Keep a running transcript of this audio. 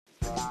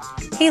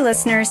Hey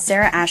listeners,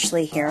 Sarah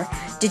Ashley here.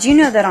 Did you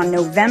know that on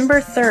November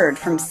 3rd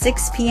from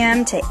 6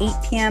 p.m. to 8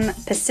 p.m.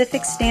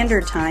 Pacific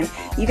Standard Time,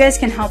 you guys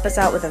can help us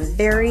out with a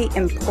very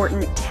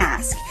important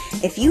task.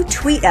 If you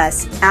tweet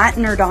us at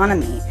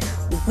Nerdonomy,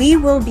 we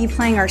will be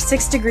playing our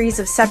 6 Degrees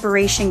of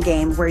Separation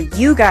game where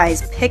you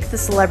guys pick the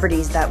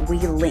celebrities that we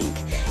link.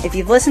 If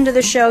you've listened to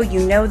the show, you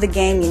know the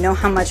game, you know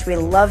how much we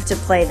love to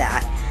play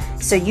that.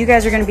 So you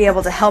guys are going to be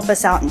able to help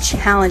us out and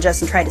challenge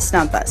us and try to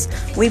stump us.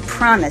 We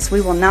promise we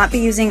will not be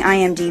using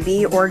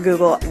IMDb or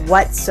Google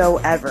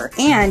whatsoever.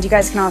 And you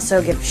guys can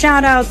also give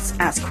shout outs,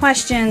 ask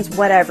questions,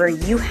 whatever.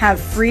 You have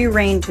free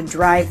reign to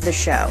drive the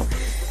show.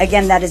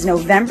 Again, that is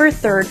November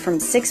 3rd from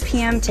 6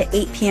 p.m. to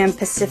 8 p.m.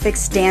 Pacific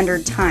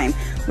Standard Time.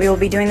 We will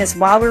be doing this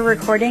while we're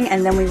recording,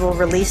 and then we will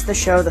release the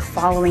show the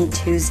following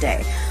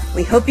Tuesday.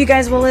 We hope you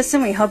guys will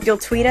listen. We hope you'll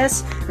tweet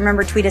us.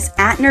 Remember, tweet us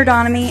at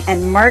Nerdonomy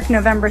and mark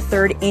November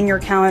 3rd in your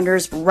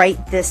calendars right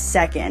this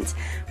second.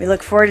 We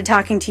look forward to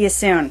talking to you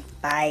soon.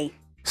 Bye.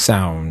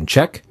 Sound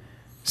check.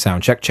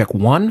 Sound check. Check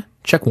one.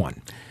 Check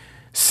one.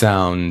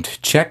 Sound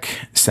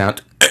check.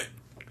 Sound...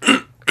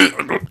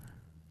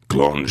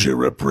 Clonge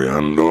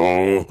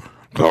repriando.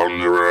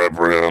 Clonge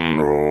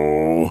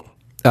repriando.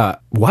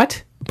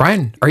 What?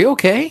 Brian, are you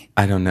okay?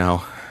 I don't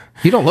know.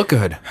 You don't look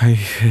good.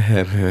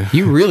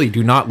 You really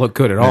do not look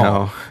good at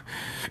all.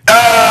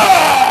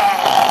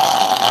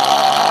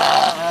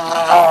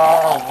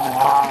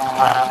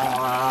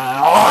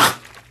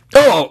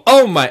 No.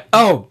 Oh my,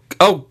 oh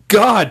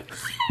God.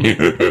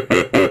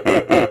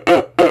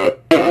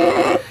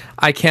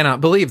 I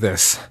cannot believe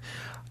this.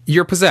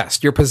 You're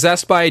possessed. You're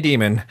possessed by a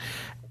demon,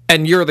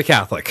 and you're the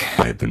Catholic.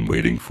 I've been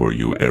waiting for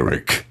you,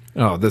 Eric.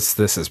 Oh, this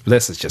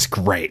is just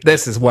great.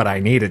 This is what I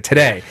needed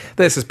today.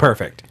 This is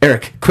perfect.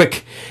 Eric,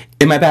 quick.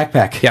 In my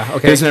backpack. Yeah,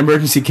 okay. There's an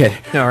emergency kit.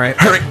 All right.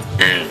 Hurry.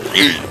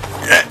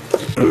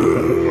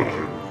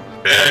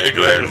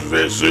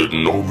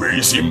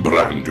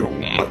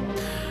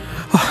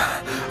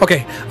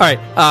 Okay, all right.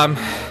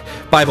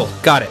 Bible,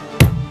 got it.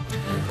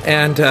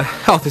 And,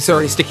 there's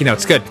already sticky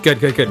notes. Good.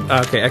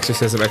 Okay,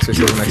 exorcism.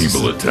 Your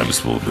feeble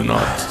attempts will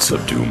not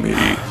subdue me.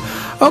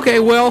 Okay,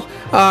 well,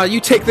 you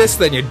take this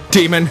then, you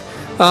demon.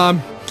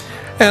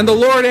 And the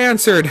Lord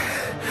answered,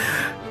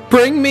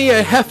 bring me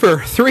a heifer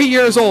 3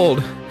 years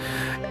old,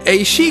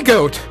 a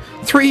she-goat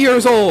 3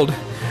 years old,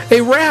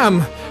 a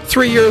ram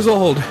 3 years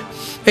old,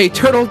 a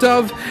turtle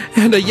dove,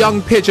 and a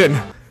young pigeon.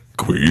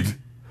 Queed?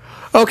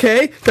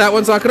 Okay, that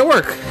one's not gonna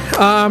work.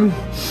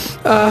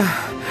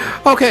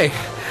 Okay.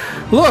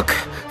 Look,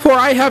 for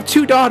I have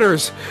 2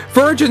 daughters,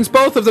 virgins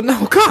both of them.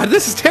 Oh God,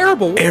 this is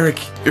terrible. Eric,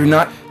 you're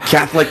not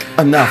Catholic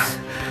enough.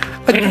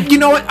 You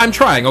know what? I'm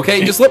trying,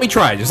 okay? Just let me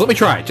try.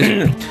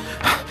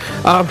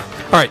 All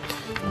right.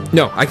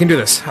 No, I can do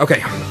this.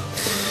 Okay.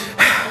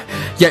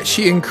 Yet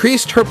she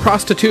increased her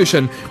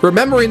prostitution,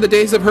 remembering the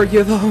days of her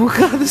youth. Oh,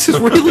 God, this is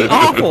really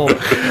awful.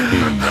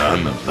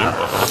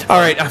 All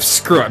right,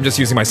 screw it. I'm just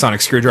using my sonic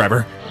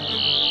screwdriver.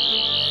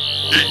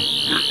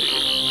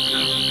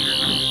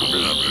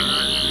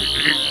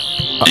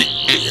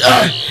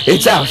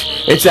 It's out.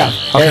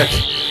 Okay. Eric,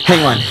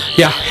 hang on.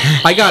 Yeah,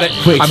 I got it.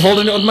 Wait. I'm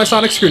holding it with my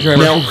sonic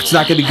screwdriver. No, it's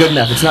not going to be good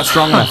enough. It's not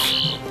strong enough.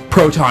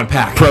 Proton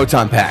pack.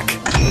 Proton pack.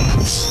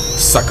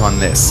 Suck on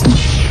this.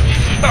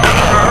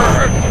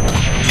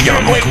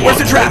 Wait, where's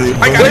the trap?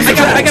 I got it.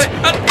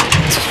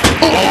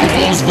 All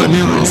those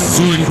vanilla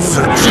sweets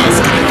and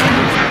cheesecake.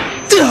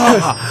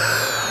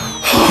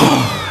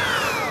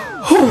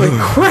 Holy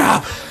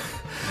crap.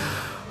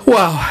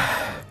 Wow.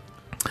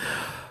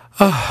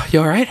 You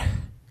all right?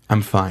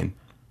 I'm fine.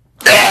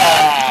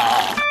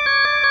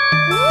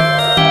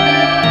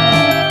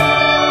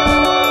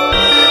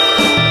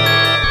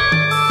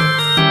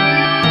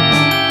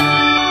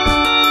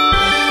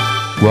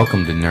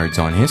 Welcome to Nerds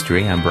on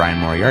History. I'm Brian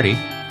Moriarty.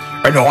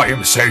 And I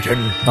am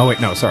Satan. Oh,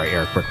 wait, no, sorry,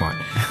 Eric Brickmont.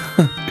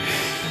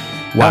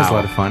 That was a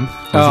lot of fun.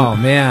 Oh,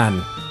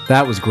 man,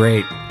 that was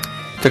great.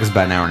 Took us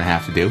about an hour and a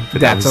half to do.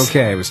 But That's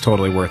okay. It was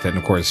totally worth it. And,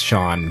 of course,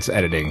 Sean's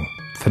editing,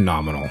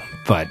 phenomenal.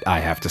 But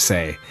I have to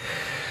say,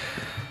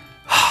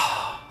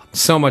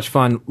 so much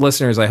fun.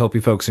 Listeners, I hope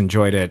you folks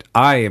enjoyed it.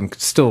 I am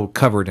still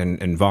covered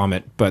in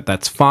vomit, but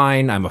that's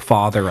fine. I'm a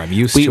father. I'm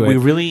used to it. We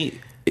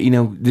really,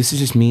 this is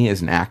just me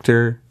as an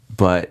actor,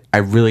 but I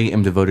really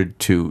am devoted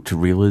to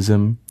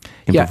realism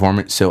in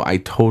performance. So I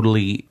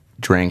totally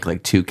drank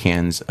like 2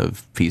 cans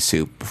of pea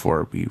soup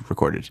before we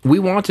recorded. We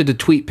wanted to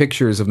tweet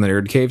pictures of the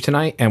Nerd Cave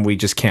tonight, and we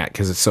just can't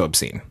because it's so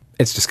obscene.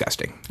 It's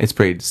disgusting. It's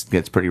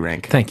pretty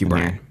rank. Thank you,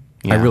 Brian.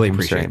 I really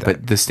appreciate that.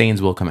 But the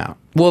stains will come out.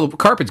 Well, the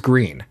carpet's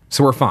green,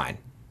 so we're fine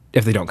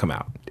if they don't come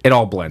out. It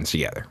all blends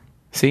together.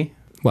 See?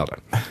 Well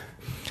done.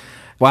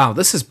 Wow,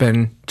 this has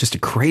been just a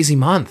crazy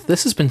month.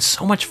 This has been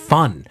so much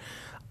fun.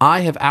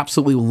 I have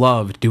absolutely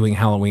loved doing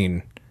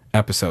Halloween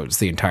episodes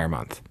the entire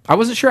month. I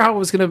wasn't sure how it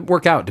was going to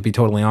work out, to be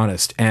totally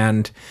honest.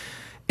 And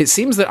it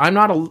seems that I'm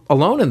not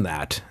alone in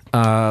that.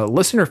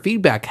 Listener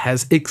feedback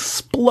has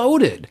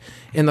exploded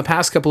in the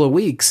past couple of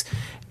weeks.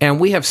 And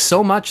we have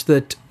so much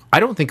that I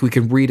don't think we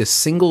can read a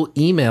single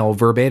email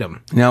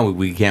verbatim. No,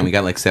 we can't. We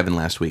got like 7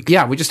 last week.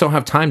 Yeah, we just don't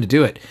have time to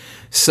do it.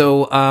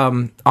 So,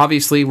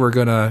 obviously, we're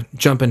going to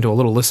jump into a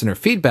little listener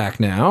feedback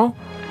now.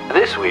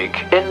 This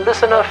week in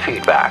Listener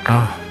Feedback.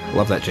 Oh,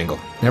 love that jingle.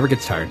 Never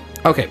gets tired.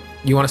 Okay,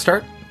 you want to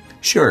start?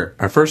 Sure.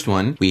 Our first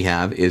one we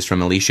have is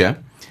from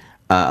Alicia.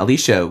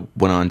 Alicia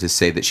went on to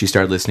say that she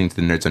started listening to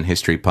the Nerds on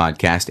History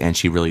podcast, and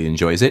she really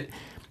enjoys it.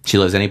 She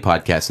loves any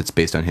podcast that's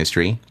based on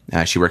history.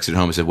 She works at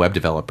home as a web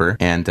developer,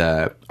 and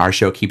our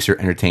show keeps her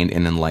entertained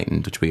and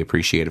enlightened, which we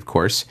appreciate, of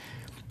course.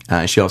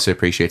 She also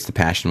appreciates the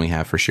passion we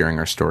have for sharing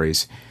our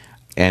stories.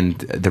 And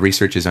the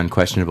research is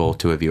unquestionable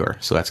to a viewer,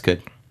 so that's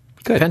good.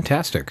 Good.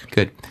 Fantastic.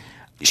 Good.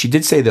 She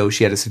did say, though,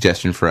 she had a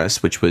suggestion for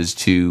us, which was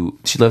she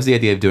loves the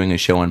idea of doing a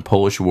show on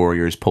Polish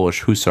warriors,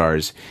 Polish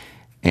hussars,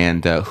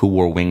 and who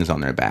wore wings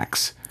on their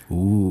backs.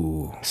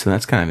 Ooh. So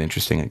that's kind of an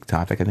interesting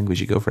topic. I think we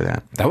should go for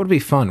that. That would be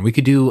fun. We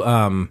could do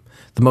the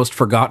most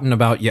forgotten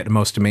about yet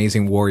most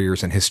amazing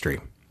warriors in history.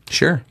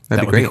 Sure. That'd That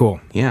be would great. be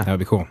cool. Yeah. That would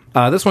be cool.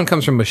 This one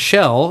comes from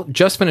Michelle.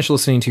 Just finished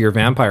listening to your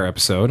vampire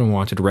episode and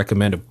wanted to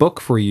recommend a book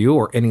for you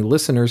or any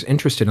listeners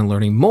interested in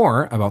learning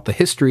more about the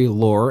history,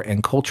 lore,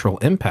 and cultural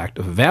impact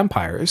of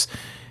vampires.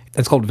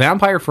 It's called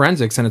Vampire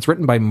Forensics, and it's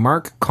written by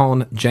Mark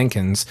Colin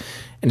Jenkins,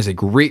 and is a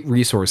great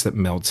resource that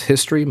melds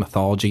history,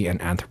 mythology,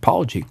 and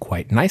anthropology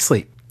quite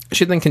nicely.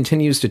 She then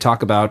continues to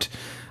talk about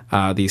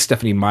the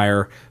Stephanie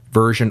Meyer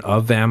version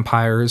of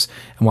vampires,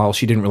 and while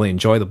she didn't really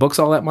enjoy the books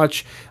all that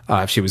much,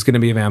 if she was going to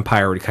be a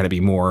vampire, it would kind of be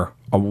more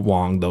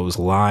along those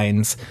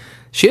lines.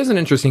 She has an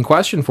interesting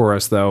question for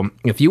us, though.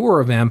 If you were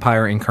a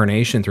vampire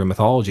incarnation through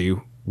mythology,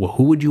 well,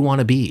 who would you want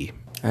to be?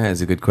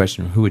 That's a good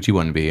question. Who would you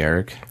want to be,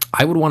 Eric?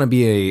 I would want to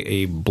be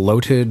a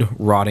bloated,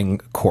 rotting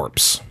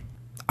corpse.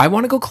 I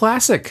want to go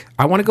classic.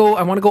 I want to go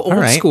old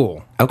right.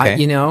 school. Okay.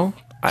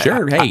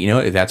 Sure. I, Hey,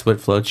 if that's what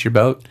floats your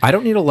boat I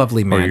don't need a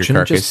lovely or your mansion.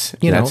 carcass,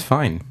 Just, that's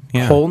fine.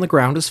 Yeah. hole in the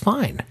ground is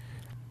fine.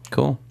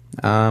 Cool.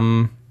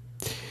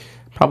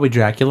 Probably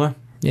Dracula.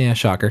 Yeah,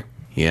 shocker.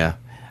 Yeah.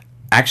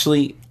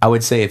 Actually, I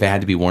would say if it had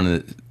to be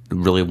one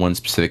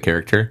specific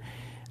character,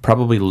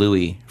 probably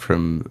Louis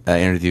from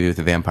Interview with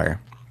the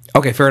Vampire.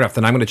 Okay, fair enough.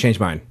 Then I'm going to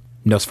change mine.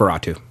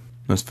 Nosferatu.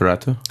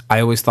 Nosferatu? I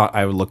always thought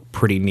I would look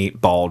pretty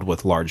neat, bald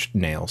with large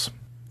nails.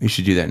 You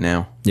should do that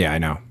now. Yeah, I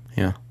know.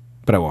 Yeah.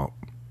 But I won't.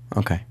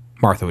 Okay.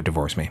 Martha would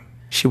divorce me.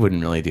 She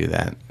wouldn't really do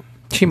that.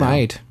 She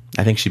might.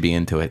 I think she'd be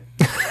into it.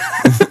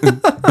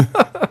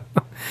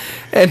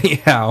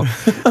 Anyhow,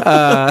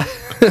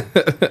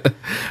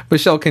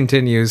 Michelle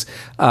continues.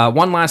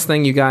 One last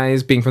thing, you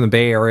guys, being from the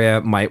Bay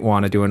Area, might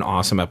want to do an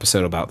awesome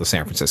episode about the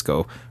San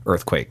Francisco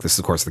earthquake. This is,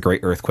 of course, the Great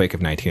Earthquake of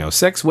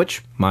 1906,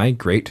 which my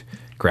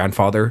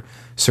great-grandfather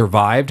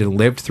survived and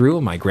lived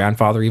through. My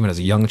grandfather, even as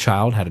a young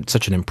child, had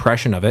such an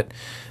impression of it.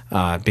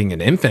 Being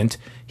an infant,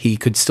 he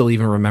could still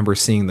even remember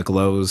seeing the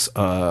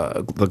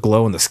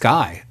glow in the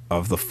sky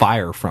of the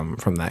fire from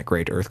that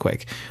great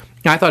earthquake.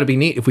 I thought it'd be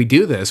neat if we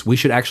do this. We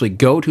should actually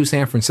go to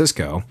San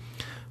Francisco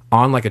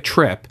on like a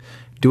trip,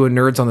 do a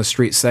Nerds on the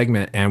Street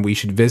segment, and we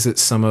should visit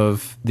some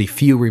of the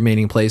few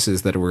remaining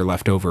places that were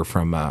left over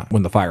from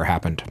when the fire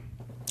happened.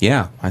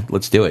 Yeah,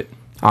 let's do it.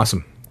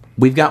 Awesome.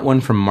 We've got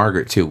one from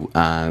Margaret, too.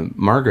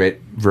 Margaret,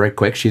 very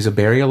quick, she's a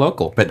Bay Area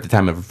local. But at the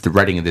time of the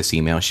writing of this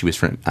email, she was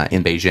from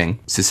in Beijing.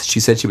 So she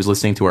said she was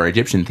listening to our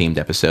Egyptian-themed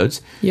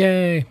episodes.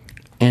 Yay.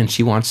 And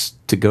she wants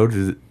to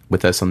go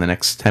with us on the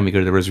next time we go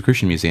to the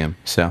Rosicrucian Museum.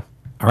 So,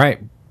 all right.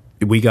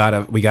 We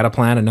gotta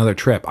plan another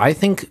trip. I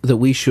think that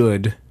we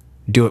should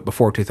do it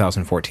before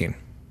 2014.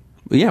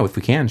 Yeah, if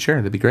we can, sure.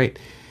 That'd be great.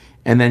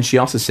 And then she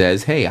also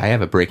says, hey, I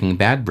have a Breaking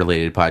Bad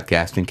related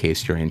podcast in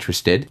case you're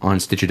interested on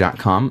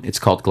Stitcher.com. It's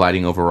called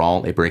Gliding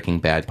Overall, a Breaking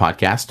Bad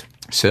podcast.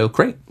 So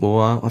great.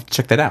 We'll have to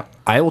check that out.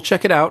 I will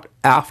check it out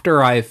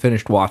after I've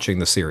finished watching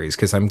the series,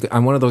 because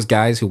I'm one of those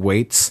guys who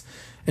waits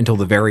until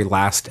the very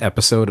last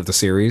episode of the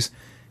series,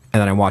 and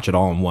then I watch it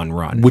all in one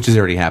run. Which has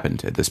already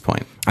happened at this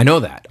point. I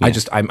know that. Yeah.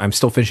 I'm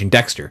still finishing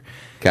Dexter.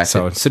 Gotcha.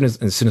 So as soon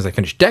as I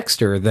finish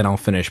Dexter, then I'll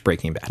finish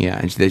Breaking Bad. Yeah,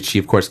 and she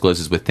of course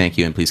closes with thank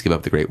you and please keep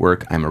up the great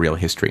work. I'm a real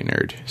history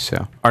nerd.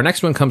 So our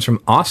next one comes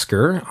from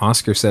Oscar.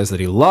 Oscar says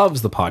that he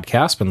loves the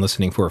podcast, been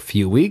listening for a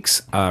few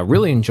weeks,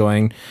 really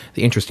enjoying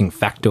the interesting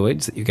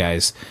factoids that you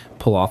guys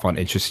pull off on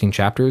interesting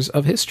chapters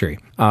of history.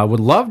 Would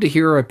love to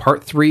hear a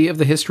part 3 of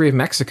the history of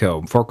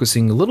Mexico,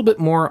 focusing a little bit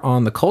more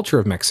on the culture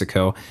of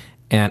Mexico.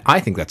 And I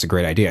think that's a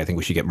great idea. I think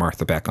we should get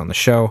Martha back on the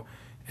show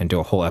and do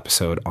a whole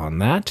episode on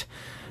that.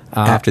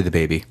 After the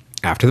baby.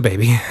 After the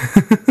baby.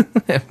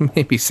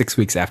 Maybe 6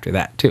 weeks after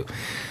that, too.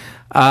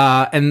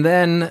 And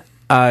then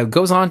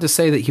goes on to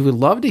say that he would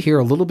love to hear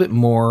a little bit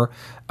more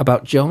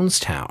about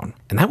Jonestown.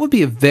 And that would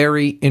be a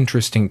very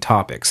interesting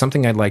topic,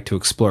 something I'd like to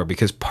explore,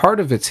 because part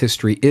of its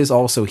history is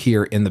also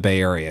here in the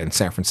Bay Area, in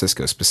San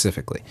Francisco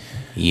specifically.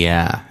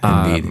 Yeah,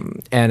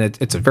 indeed. And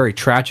it's a very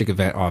tragic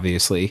event,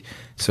 obviously,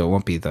 so it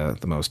won't be the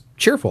most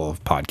cheerful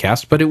of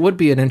podcasts, but it would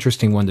be an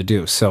interesting one to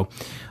do. So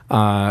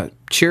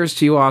cheers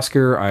to you,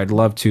 Oscar. I'd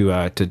love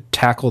to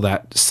tackle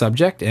that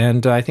subject,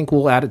 and I think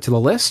we'll add it to the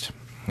list,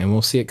 and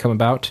we'll see it come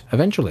about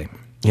eventually.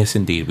 Yes,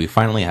 indeed. We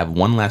finally have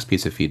one last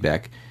piece of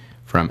feedback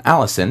from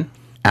Allison.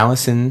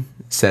 Allison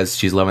says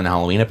she's loving the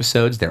Halloween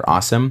episodes. They're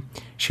awesome.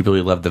 She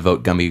really loved the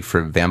Vote Gumby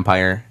for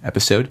Vampire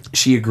episode.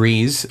 She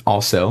agrees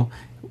also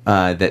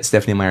that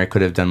Stephanie Meyer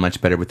could have done much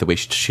better with the way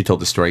she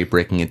told the story,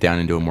 breaking it down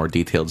into a more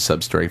detailed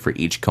sub-story for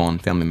each Cullen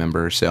family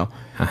member or so.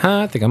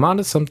 I think I'm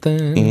onto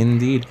something.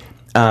 Indeed.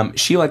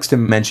 She likes to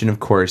mention, of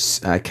course,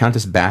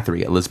 Countess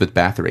Bathory, Elizabeth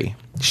Bathory.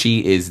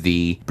 She is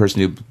the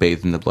person who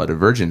bathed in the blood of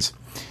virgins.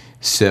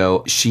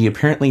 So she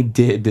apparently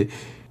did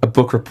a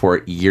book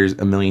report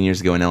a million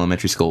years ago in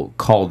elementary school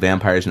called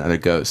Vampires and Other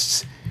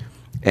Ghosts.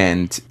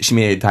 And she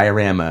made a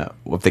diorama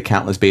of the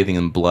countless bathing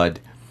in blood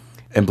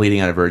and bleeding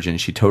out of virgins.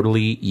 She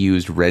totally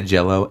used red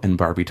Jell-O and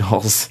Barbie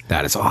dolls.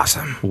 That is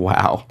awesome.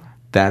 Wow.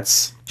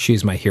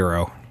 She's my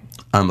hero.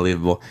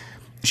 Unbelievable.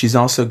 She's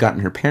also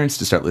gotten her parents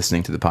to start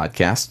listening to the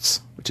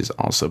podcasts, which is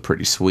also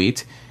pretty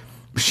sweet.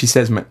 She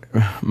says,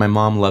 my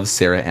mom loves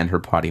Sarah and her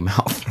potty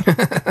mouth,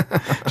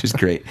 which is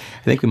great.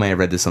 I think we might have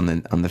read this on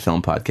the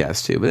film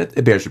podcast too, but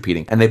it bears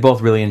repeating. And they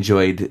both really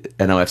enjoyed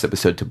NOF's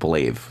episode to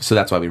Believe, so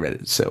that's why we read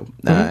it. So,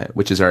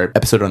 which is our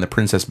episode on The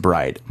Princess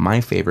Bride,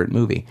 my favorite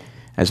movie,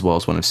 as well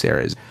as one of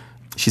Sarah's.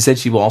 She said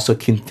she will also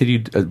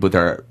continue with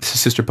our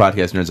sister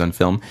podcast, Nerds on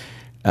Film.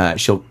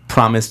 She'll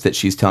promise that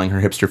she's telling her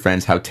hipster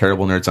friends how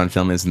terrible Nerds on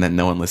Film is and that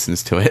no one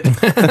listens to it.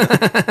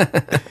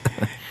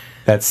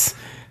 That's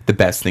the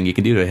best thing you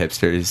can do to a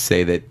hipster is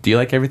say that, do you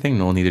like everything?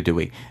 No, neither do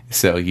we.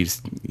 So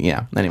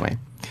anyway.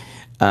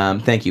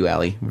 Thank you,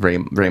 Allie. Very,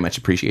 very much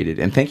appreciated.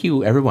 And thank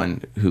you,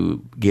 everyone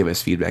who gave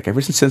us feedback.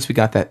 Ever since we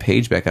got that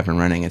page back up and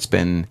running, it's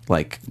been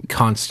like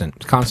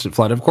constant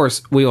flood. Of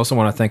course, we also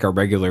want to thank our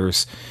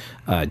regulars,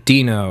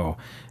 Dino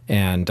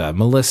and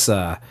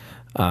Melissa,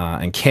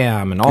 and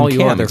Cam and all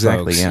you other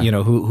folks, yeah.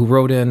 Who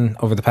wrote in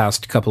over the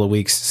past couple of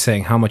weeks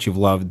saying how much you've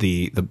loved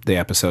the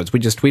episodes.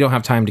 We don't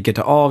have time to get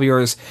to all of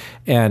yours,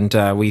 and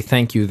we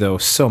thank you though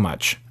so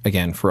much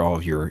again for all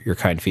of your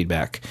kind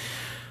feedback.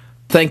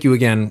 Thank you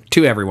again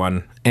to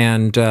everyone,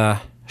 and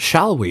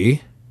shall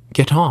we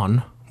get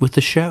on with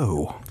the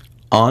show?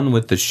 On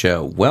with the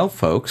show. Well,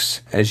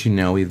 folks, as you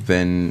know, we've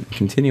been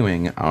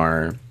continuing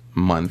our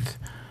month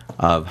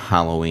of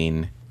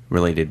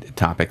Halloween-related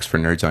topics for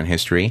Nerds on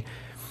History.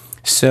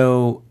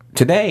 So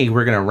today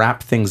we're going to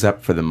wrap things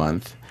up for the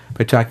month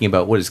by talking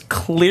about what is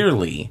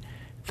clearly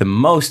the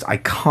most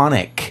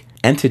iconic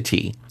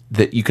entity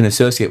that you can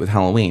associate with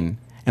Halloween.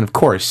 And of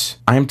course,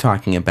 I'm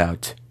talking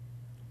about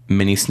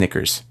Mini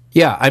Snickers.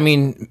 Yeah, I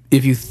mean,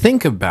 if you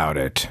think about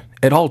it,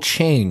 it all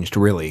changed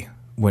really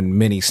when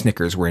Mini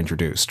Snickers were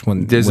introduced.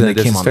 There's a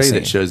study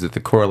that shows that the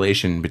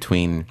correlation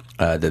between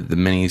the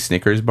Mini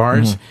Snickers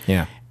bars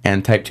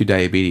and type 2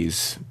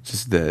 diabetes,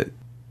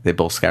 they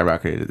both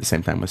skyrocketed at the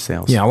same time with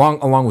sales. Yeah,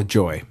 along with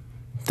joy.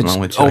 They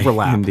just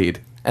overlap. Indeed.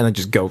 And then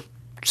just go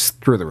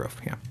through the roof.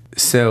 Yeah.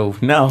 So,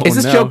 no. Is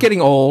this joke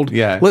getting old?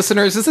 Yeah.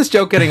 Listeners, is this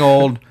joke getting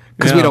old?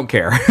 Because we don't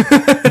care.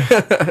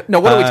 No,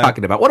 what are we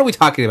talking about? What are we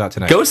talking about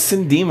tonight? Ghosts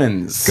and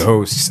demons.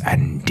 Ghosts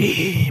and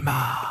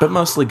demons. But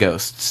mostly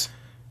ghosts.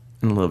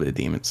 And a little bit of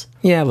demons.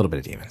 Yeah, a little bit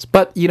of demons.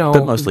 But,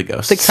 But mostly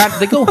ghosts.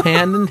 They go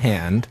hand in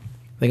hand.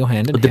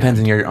 It depends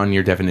on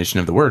your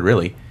definition of the word,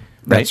 really.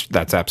 Right?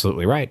 That's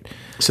absolutely right.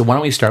 So why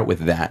don't we start with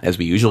that, as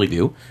we usually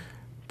do.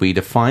 We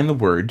define the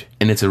word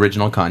in its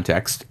original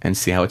context and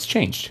see how it's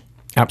changed.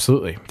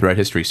 Absolutely. Throughout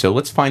history. So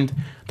let's find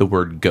the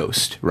word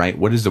ghost, right?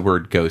 What does the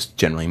word ghost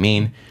generally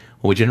mean?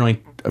 Well, we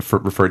generally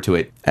refer to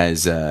it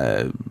as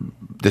the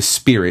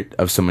spirit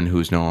of someone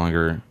who's no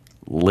longer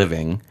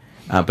living.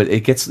 But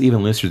it gets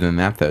even looser than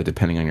that, though,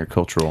 depending on your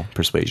cultural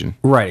persuasion.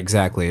 Right,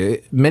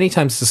 exactly. Many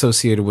times it's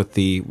associated with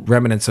the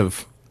remnants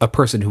of a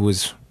person who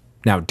is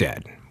now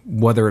dead,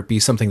 whether it be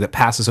something that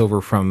passes over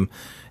from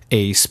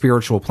a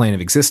spiritual plane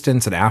of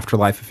existence, an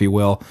afterlife, if you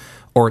will,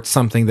 or it's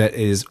something that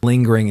is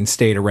lingering and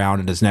stayed around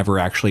and has never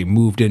actually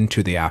moved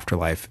into the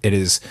afterlife. It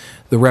is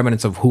the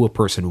remnants of who a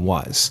person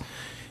was.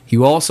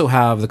 You also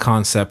have the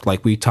concept,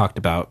 like we talked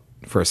about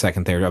for a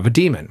second there, of a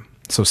demon.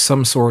 So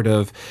some sort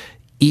of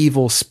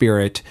evil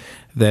spirit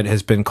that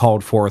has been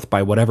called forth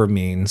by whatever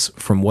means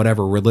from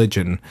whatever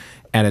religion,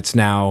 and it's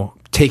now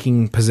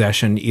taking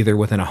possession either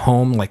within a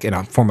home, like in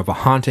a form of a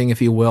haunting,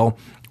 if you will,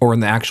 or in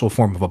the actual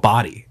form of a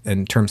body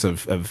in terms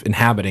of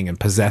inhabiting and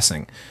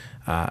possessing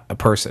a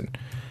person.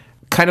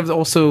 Kind of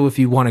also, if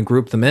you want to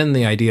group them in,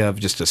 the idea of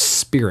just a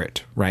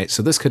spirit, right?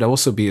 So this could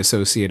also be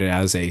associated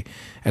as a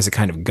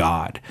kind of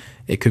god.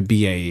 It could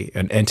be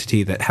an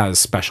entity that has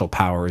special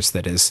powers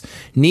that is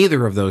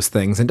neither of those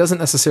things and doesn't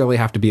necessarily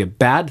have to be a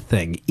bad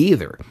thing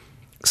either.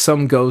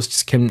 Some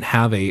ghosts can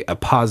have a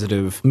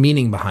positive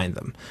meaning behind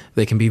them.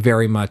 They can be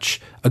very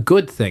much a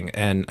good thing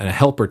and a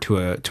helper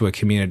to a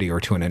community or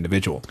to an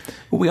individual.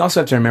 Well, we also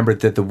have to remember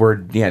that the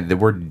word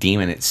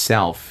demon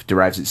itself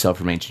derives itself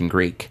from ancient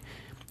Greek.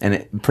 And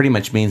it pretty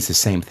much means the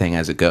same thing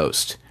as a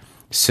ghost.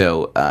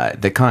 So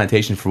the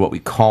connotation for what we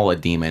call a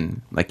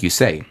demon, like you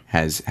say,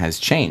 has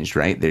changed,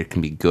 right? There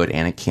can be good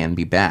and it can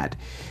be bad.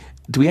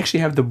 Do we actually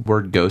have the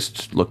word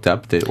ghost looked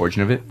up, the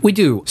origin of it? We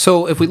do.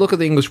 So if we look at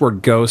the English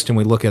word ghost and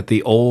we look at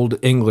the Old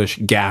English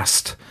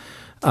ghast,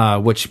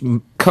 which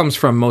comes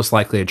from most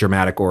likely a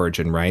Germanic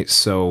origin, right?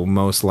 So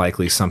most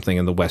likely something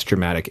in the West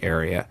Germanic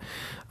area.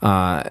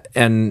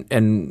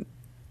 And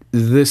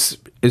this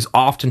is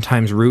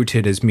oftentimes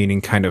rooted as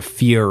meaning kind of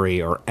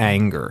fury or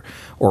anger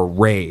or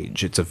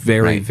rage. It's a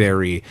very,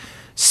 very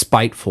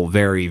spiteful,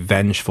 very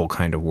vengeful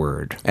kind of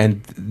word.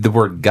 And the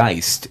word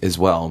Geist as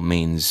well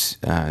means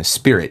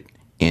spirit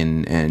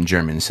in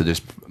German, so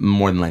there's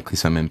more than likely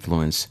some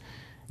influence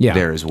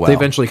there as well. They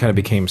eventually kind of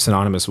became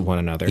synonymous with one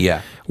another.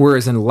 Yeah.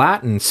 Whereas in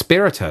Latin,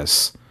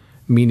 spiritus,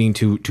 meaning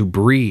to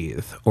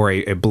breathe, or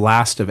a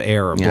blast of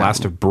air, a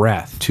blast of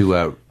breath.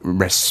 To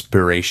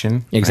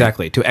respiration.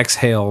 Exactly. Right? To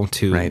exhale,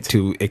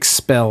 to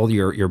expel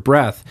your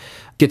breath,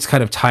 gets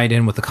kind of tied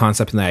in with the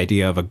concept and the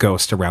idea of a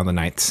ghost around the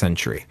 9th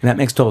century. And that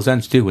makes total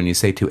sense, too, when you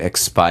say to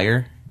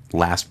expire,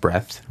 last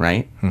breath,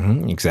 right?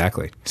 Mm-hmm,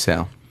 exactly.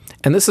 So...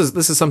 And this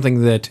is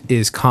something that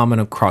is common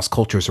across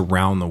cultures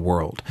around the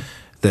world,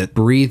 that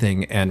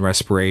breathing and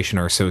respiration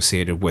are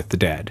associated with the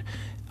dead.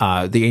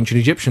 The ancient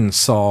Egyptians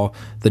saw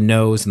the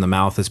nose and the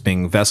mouth as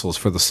being vessels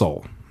for the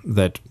soul,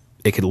 that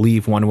it could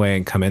leave one way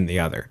and come in the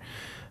other.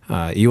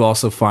 You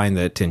also find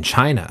that in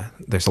China,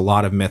 there's a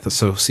lot of myth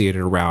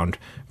associated around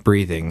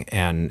breathing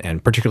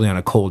and particularly on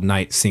a cold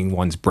night, seeing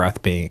one's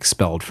breath being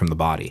expelled from the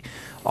body.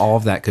 All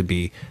of that could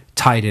be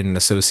tied in and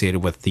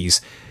associated with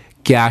these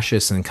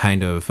gaseous and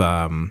kind of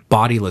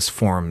bodiless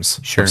forms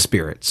of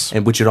spirits.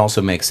 And which it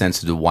also makes sense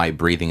as to why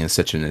breathing is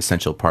such an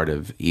essential part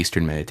of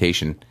Eastern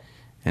meditation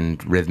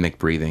and rhythmic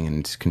breathing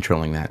and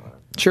controlling that.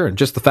 Sure, and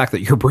just the fact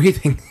that you're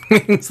breathing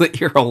means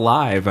that you're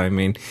alive. I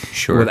mean,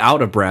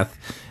 without a breath,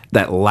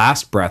 that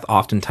last breath,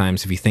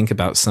 oftentimes, if you think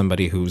about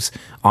somebody who's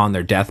on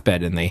their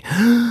deathbed and they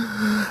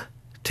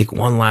take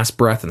one last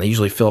breath and they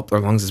usually fill up their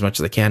lungs as much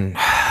as they can,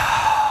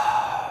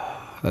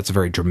 that's a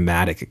very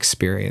dramatic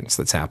experience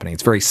that's happening.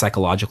 It's very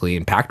psychologically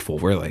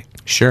impactful, really.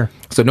 Sure.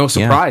 So no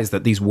surprise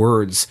that these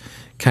words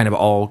kind of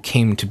all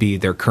came to be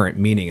their current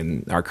meaning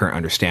and our current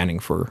understanding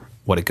for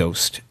what a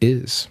ghost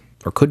is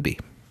or could be.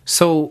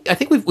 So I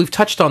think we've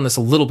touched on this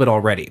a little bit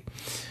already.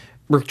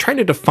 We're trying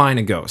to define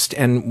a ghost,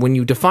 and when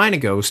you define a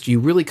ghost, you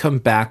really come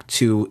back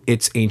to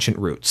its ancient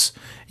roots.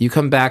 You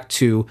come back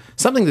to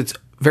something that's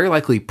very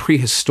likely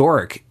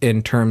prehistoric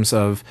in terms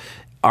of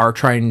are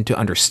trying to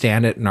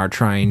understand it and are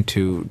trying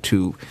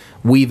to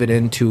weave it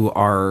into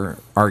our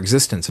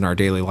existence and our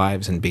daily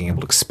lives and being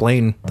able to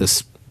explain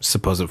this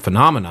supposed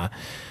phenomena.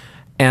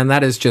 And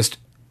that is just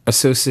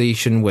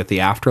association with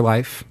the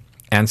afterlife,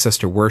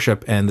 ancestor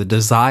worship, and the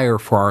desire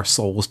for our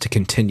souls to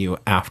continue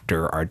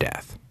after our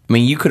death. I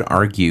mean, you could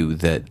argue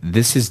that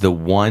this is the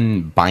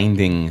one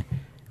binding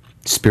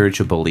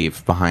spiritual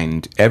belief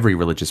behind every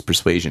religious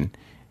persuasion,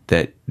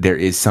 that there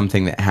is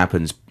something that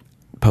happens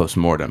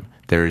post-mortem.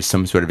 There is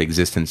some sort of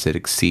existence that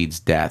exceeds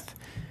death.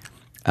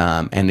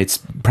 And it's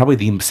probably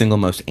the single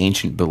most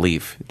ancient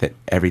belief that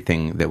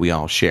everything that we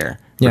all share,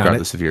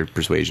 regardless of your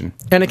persuasion.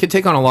 And it can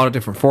take on a lot of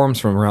different forms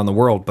from around the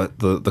world, but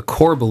the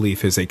core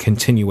belief is a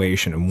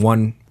continuation in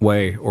one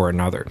way or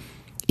another.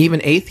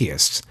 Even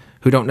atheists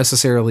who don't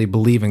necessarily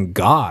believe in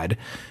God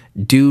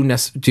do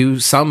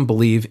some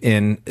believe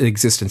in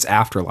existence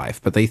after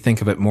life, but they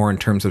think of it more in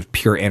terms of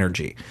pure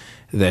energy,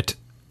 that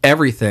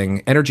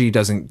energy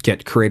doesn't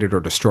get created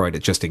or destroyed,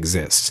 it just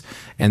exists.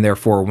 And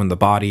therefore, when the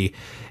body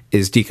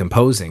is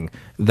decomposing,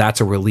 that's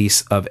a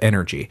release of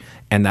energy.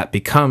 And that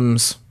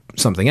becomes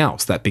something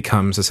else. That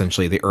becomes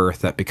essentially the earth,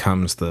 that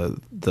becomes the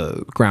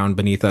ground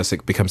beneath us,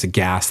 it becomes a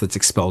gas that's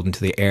expelled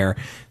into the air.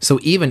 So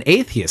even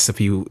atheists,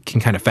 if you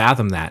can kind of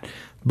fathom that,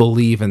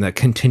 believe in the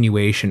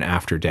continuation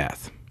after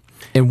death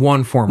in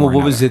one form or another.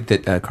 What was it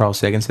that Carl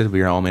Sagan said?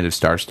 We are all made of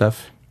star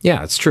stuff?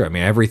 Yeah, it's true. I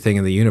mean, everything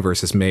in the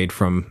universe is made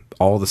from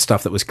all the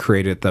stuff that was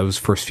created at those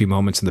first few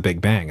moments in the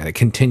Big Bang, and it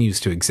continues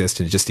to exist,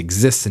 and it just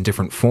exists in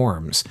different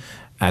forms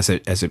as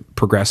it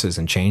progresses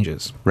and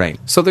changes. Right.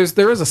 So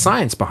there is a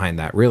science behind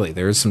that, really.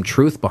 There is some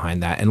truth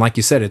behind that, and like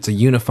you said, it's a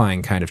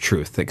unifying kind of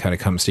truth that kind of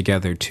comes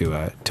together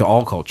to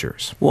all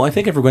cultures. Well, I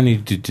think if we're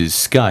going to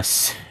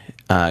discuss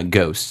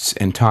ghosts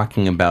and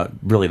talking about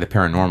really the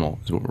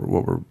paranormal is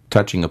what we're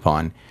touching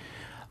upon,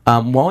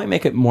 why don't we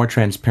make it more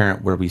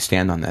transparent where we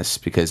stand on this?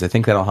 Because I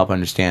think that'll help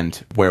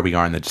understand where we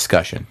are in the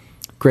discussion.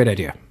 Great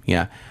idea.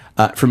 Yeah.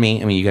 For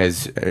me, I mean, you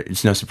guys,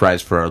 it's no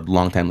surprise for our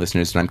longtime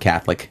listeners that I'm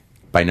Catholic.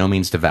 By no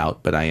means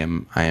devout, but I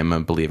am a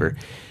believer.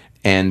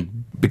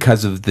 And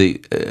because of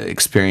the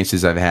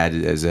experiences I've had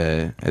as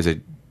a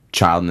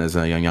child and as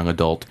a young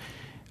adult,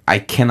 I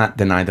cannot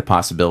deny the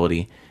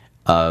possibility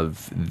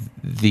of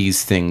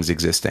these things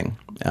existing,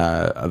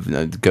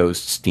 of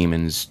ghosts,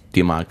 demons,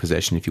 demonic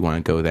possession, if you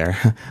want to go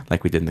there,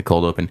 like we did in the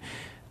cold open.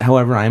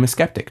 However, I am a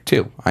skeptic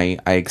too. I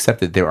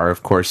accept that there are,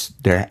 of course,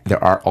 there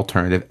are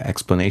alternative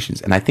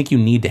explanations, and I think you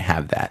need to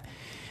have that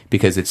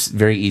because it's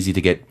very easy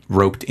to get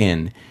roped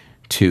in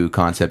to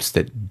concepts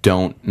that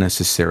don't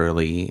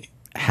necessarily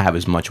have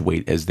as much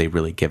weight as they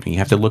really give. You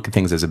have to look at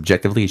things as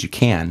objectively as you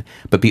can,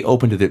 but be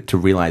open to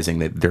realizing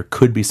that there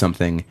could be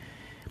something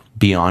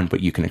beyond what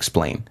you can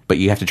explain, but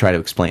you have to try to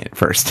explain it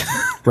first.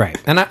 Right.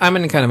 And I'm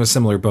in kind of a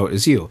similar boat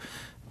as you.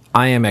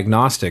 I am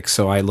agnostic,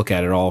 so I look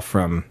at it all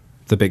from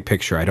the big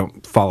picture. I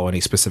don't follow any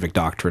specific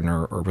doctrine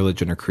or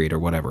religion or creed or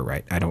whatever,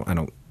 right? I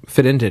don't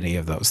fit into any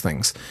of those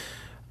things.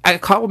 I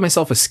call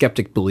myself a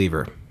skeptic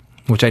believer,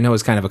 which I know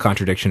is kind of a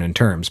contradiction in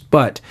terms,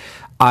 but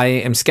I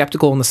am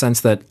skeptical in the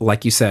sense that,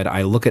 like you said,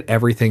 I look at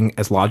everything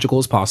as logical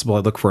as possible. I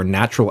look for a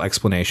natural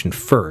explanation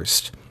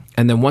first.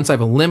 And then once I've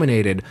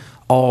eliminated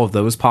all of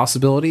those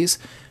possibilities,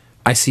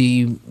 I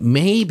see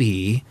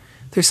maybe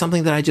there's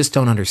something that I just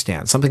don't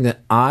understand, something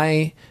that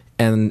I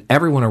and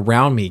everyone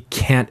around me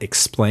can't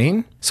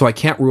explain. So I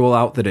can't rule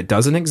out that it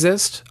doesn't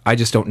exist. I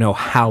just don't know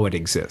how it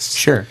exists.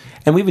 Sure.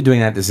 And we've been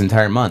doing that this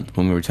entire month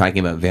when we were talking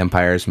about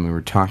vampires, when we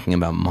were talking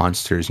about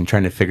monsters and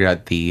trying to figure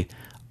out the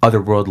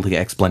otherworldly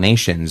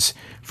explanations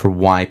for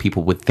why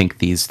people would think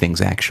these things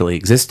actually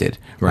existed,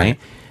 right?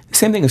 The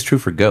same thing is true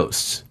for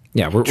ghosts.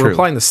 Yeah, we're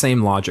applying the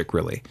same logic,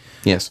 really.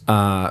 Yes.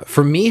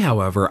 For me,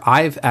 however,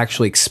 I've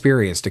actually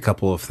experienced a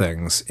couple of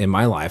things in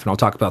my life, and I'll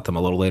talk about them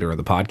a little later in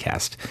the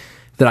podcast,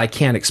 that I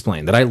can't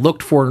explain, that I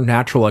looked for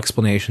natural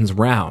explanations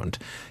around.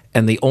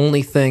 And the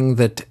only thing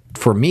that,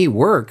 for me,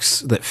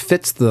 works, that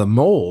fits the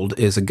mold,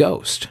 is a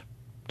ghost.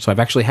 So I've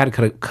actually had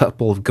a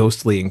couple of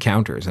ghostly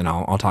encounters, and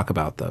I'll talk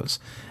about those.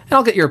 And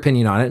I'll get your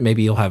opinion on it.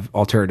 Maybe you'll have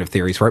alternative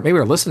theories for it. Maybe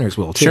our listeners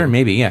will, too. Sure,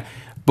 maybe, yeah.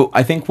 But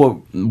I think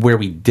where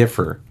we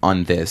differ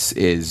on this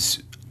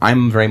is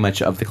I'm very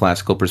much of the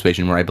classical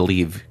persuasion where I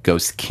believe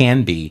ghosts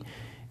can be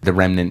the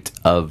remnant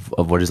of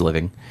what is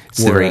living.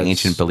 It's a very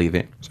ancient belief.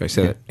 Sorry,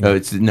 say that. Oh,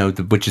 it's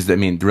which is, I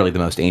mean, really the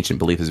most ancient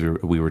belief as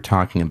we were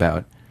talking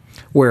about.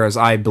 Whereas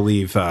I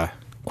believe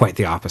quite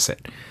the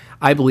opposite.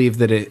 I believe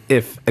that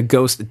if a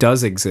ghost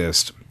does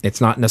exist, it's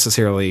not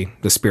necessarily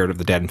the spirit of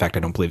the dead. In fact, I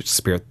don't believe it's the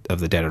spirit of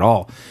the dead at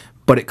all.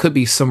 But it could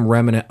be some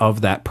remnant of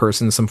that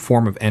person, some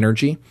form of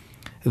energy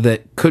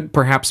that could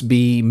perhaps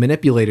be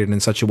manipulated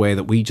in such a way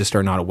that we just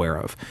are not aware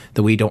of,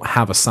 that we don't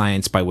have a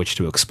science by which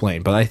to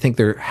explain. But I think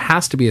there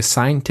has to be a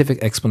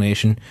scientific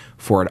explanation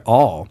for it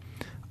all.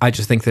 I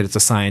just think that it's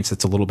a science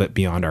that's a little bit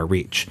beyond our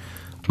reach.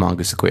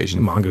 Mongoose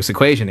equation. Mongoose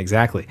equation,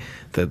 exactly.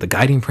 The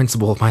guiding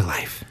principle of my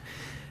life.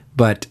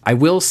 But I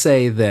will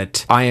say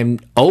that I am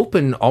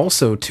open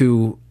also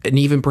to an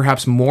even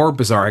perhaps more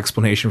bizarre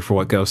explanation for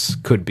what ghosts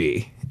could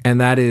be. And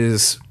that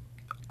is,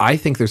 I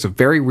think there's a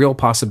very real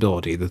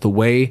possibility that the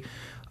way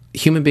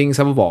human beings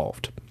have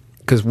evolved,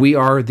 because we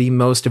are the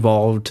most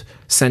evolved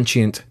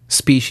sentient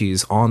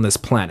species on this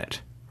planet,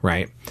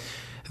 right?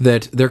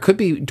 That there could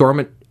be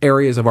dormant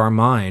areas of our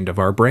mind, of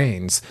our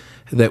brains,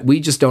 that we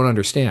just don't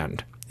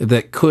understand,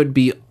 that could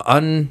be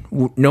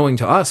unknowing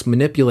to us,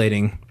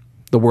 manipulating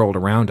the world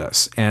around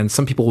us. And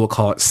some people will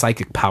call it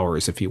psychic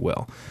powers, if you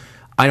will.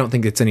 I don't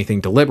think it's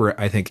anything deliberate.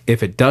 I think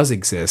if it does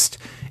exist,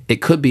 it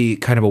could be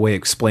kind of a way of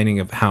explaining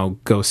of how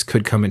ghosts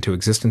could come into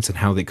existence and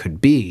how they could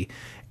be,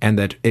 and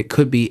that it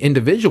could be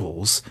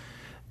individuals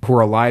who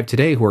are alive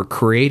today who are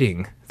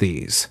creating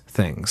these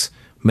things,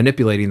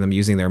 manipulating them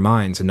using their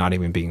minds and not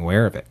even being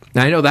aware of it.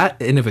 Now, I know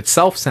that in of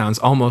itself sounds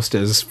almost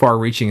as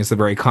far-reaching as the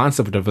very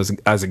concept of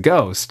as a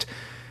ghost,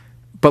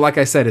 but like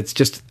I said, it's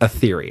just a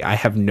theory. I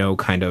have no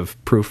kind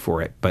of proof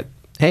for it, but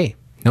hey,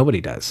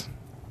 nobody does.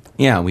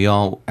 Yeah, we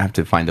all have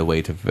to find a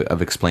way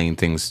of explaining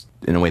things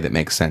in a way that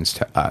makes sense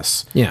to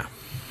us. Yeah.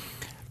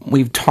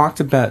 We've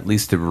talked about at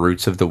least the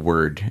roots of the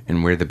word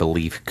and where the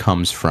belief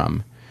comes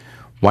from.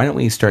 Why don't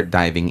we start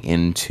diving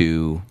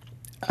into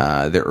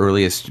the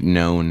earliest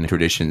known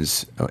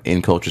traditions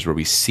in cultures where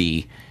we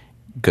see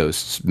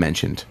ghosts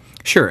mentioned?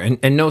 Sure,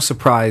 and no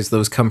surprise,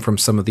 those come from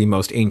some of the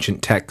most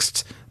ancient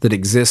texts that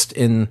exist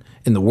in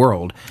the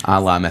world.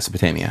 A la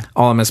Mesopotamia.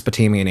 All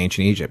Mesopotamia and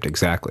ancient Egypt,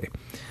 exactly.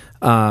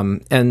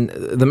 And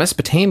the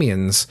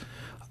Mesopotamians,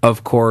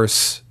 of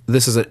course,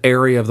 this is an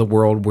area of the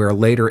world where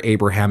later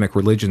Abrahamic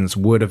religions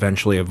would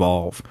eventually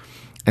evolve.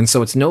 And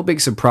so it's no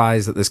big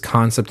surprise that this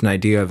concept and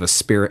idea of a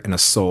spirit and a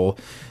soul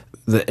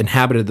that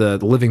inhabited the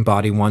living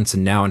body once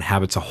and now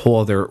inhabits a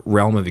whole other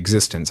realm of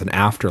existence, an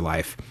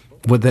afterlife,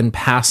 would then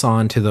pass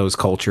on to those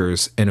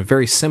cultures in a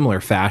very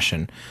similar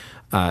fashion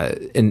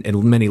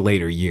in many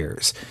later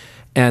years.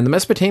 And the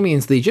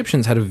Mesopotamians, the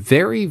Egyptians, had a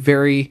very,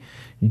 very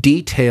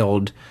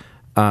detailed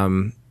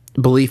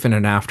belief in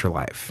an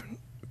afterlife,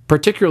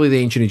 particularly the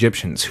ancient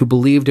Egyptians, who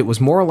believed it was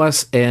more or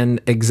less an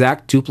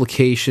exact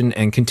duplication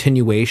and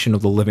continuation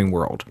of the living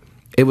world.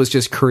 It was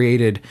just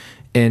created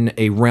in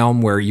a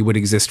realm where you would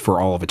exist for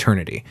all of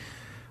eternity.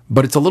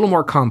 But it's a little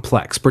more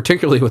complex,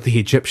 particularly with the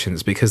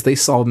Egyptians, because they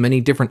saw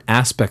many different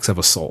aspects of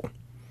a soul.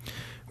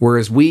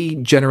 Whereas we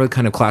generally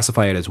kind of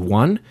classify it as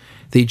one,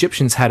 the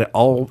Egyptians had it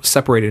all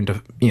separated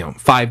into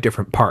 5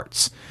 different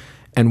parts.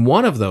 And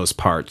one of those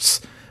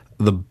parts,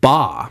 the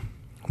Ba,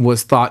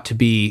 was thought to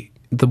be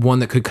the one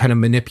that could kind of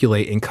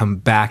manipulate and come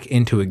back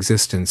into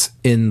existence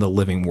in the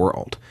living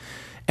world.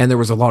 And there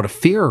was a lot of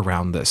fear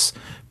around this,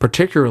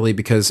 particularly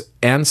because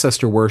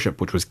ancestor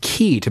worship, which was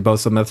key to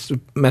both the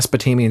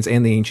Mesopotamians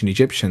and the ancient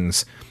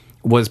Egyptians,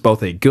 was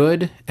both a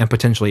good and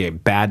potentially a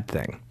bad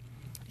thing.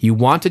 You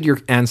wanted your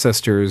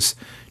ancestors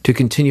to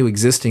continue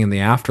existing in the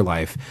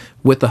afterlife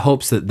with the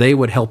hopes that they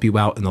would help you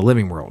out in the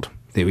living world.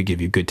 They would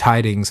give you good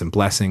tidings and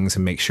blessings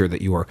and make sure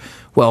that you are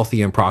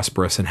wealthy and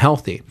prosperous and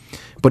healthy.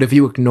 But if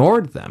you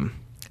ignored them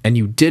and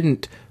you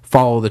didn't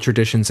follow the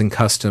traditions and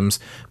customs,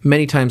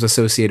 many times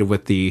associated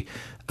with the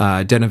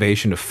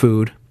denovation of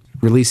food,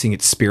 releasing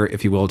its spirit,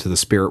 if you will, to the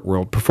spirit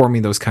world,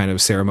 performing those kind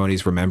of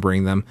ceremonies,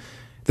 remembering them,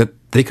 that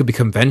they could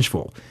become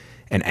vengeful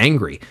and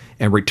angry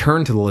and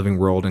return to the living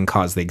world and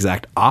cause the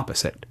exact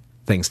opposite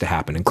things to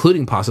happen,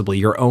 including possibly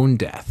your own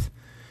death.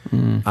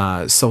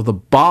 So the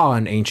Ba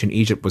in ancient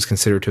Egypt was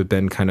considered to have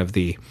been kind of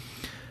the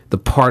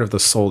part of the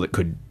soul that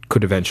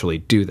could eventually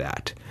do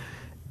that.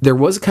 There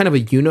was kind of a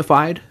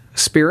unified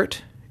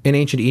spirit in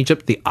ancient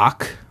Egypt, the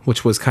Ak,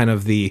 which was kind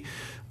of the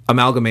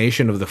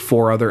amalgamation of the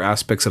four other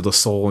aspects of the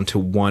soul into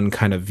one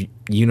kind of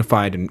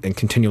unified and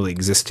continually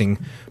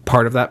existing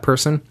part of that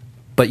person.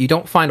 But you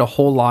don't find a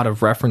whole lot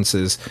of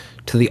references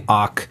to the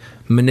Ak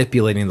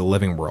manipulating the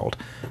living world.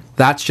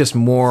 That's just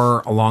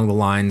more along the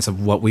lines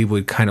of what we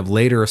would kind of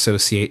later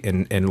associate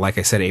in like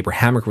I said,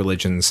 Abrahamic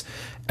religions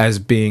as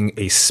being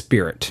a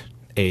spirit,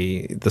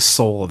 the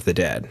soul of the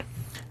dead.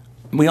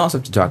 We also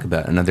have to talk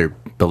about another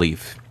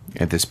belief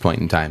at this point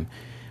in time,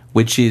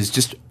 which is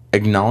just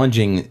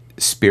acknowledging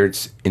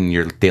spirits in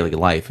your daily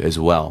life as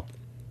well.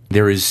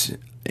 There is,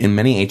 in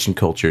many ancient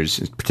cultures,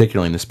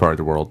 particularly in this part of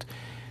the world,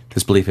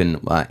 this belief in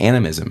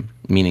animism,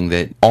 meaning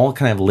that all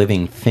kind of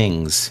living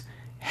things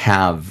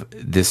have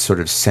this sort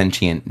of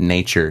sentient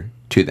nature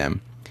to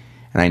them.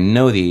 And I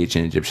know the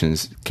ancient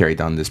Egyptians carried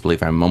on this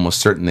belief. I'm almost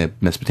certain that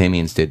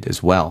Mesopotamians did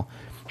as well.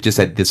 Just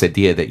that this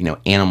idea that,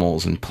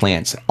 animals and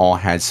plants all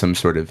had some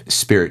sort of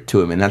spirit to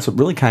them. And that's what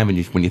really kind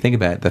of, when you think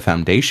about it, the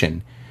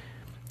foundation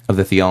of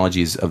the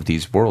theologies of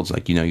these worlds.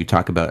 Like, you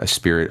talk about a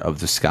spirit of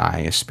the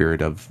sky, a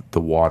spirit of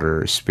the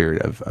water, a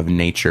spirit of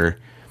nature.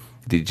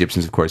 The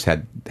Egyptians, of course,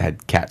 had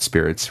cat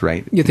spirits,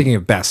 right? You're thinking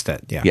of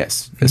Bastet, yeah.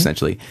 Yes,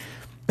 essentially.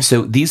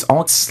 So these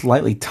all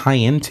slightly tie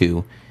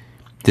into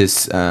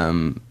this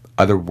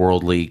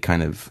otherworldly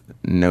kind of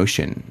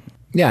notion.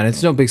 Yeah, and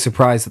it's no big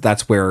surprise that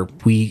that's where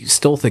we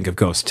still think of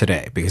ghosts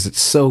today, because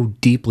it's so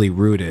deeply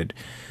rooted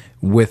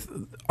with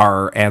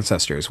our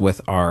ancestors,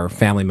 with our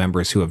family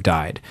members who have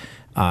died.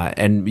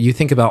 And you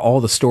think about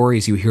all the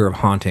stories you hear of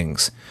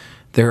hauntings,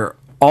 they're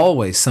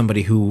always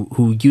somebody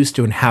who used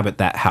to inhabit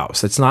that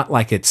house. It's not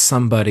like it's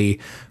somebody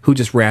who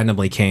just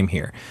randomly came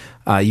here.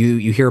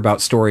 You hear about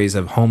stories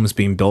of homes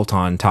being built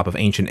on top of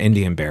ancient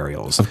Indian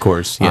burials. Of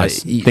course,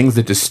 yes. Things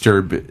that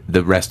disturb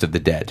the rest of the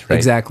dead, right?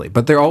 Exactly.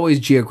 But they're always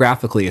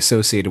geographically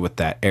associated with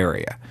that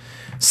area.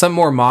 Some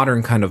more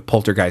modern kind of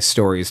poltergeist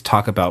stories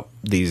talk about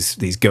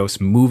these ghosts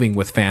moving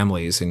with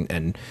families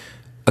and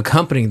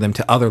accompanying them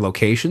to other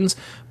locations,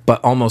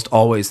 but almost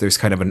always there's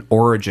kind of an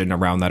origin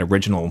around that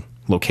original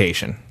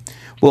location.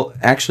 Well,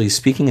 actually,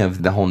 speaking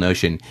of the whole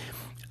notion,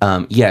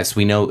 yes,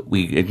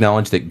 we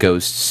acknowledge that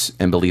ghosts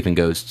and belief in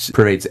ghosts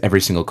pervades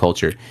every single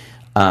culture.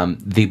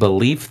 The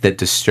belief that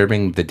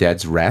disturbing the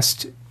dead's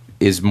rest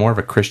is more of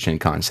a Christian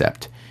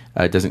concept.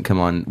 It doesn't come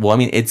on. Well, I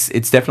mean, it's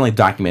definitely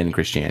documented in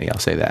Christianity. I'll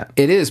say that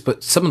it is.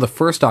 But some of the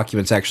first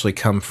documents actually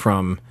come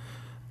from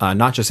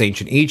not just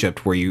ancient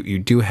Egypt, where you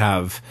do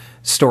have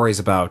stories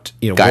about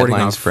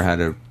guidelines for how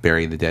to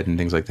bury the dead and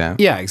things like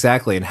that. Yeah,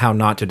 exactly, and how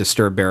not to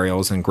disturb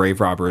burials and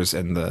grave robbers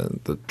and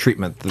the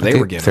treatment that they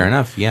were given. Fair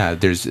enough. Yeah,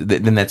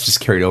 then that's just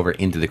carried over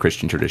into the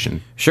Christian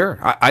tradition. Sure,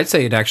 I'd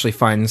say it actually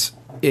finds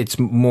its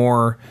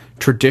more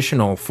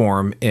traditional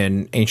form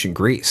in ancient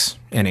Greece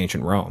and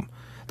ancient Rome.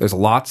 There's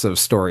lots of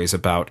stories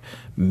about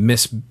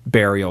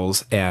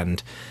misburials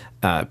and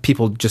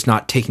people just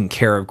not taking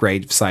care of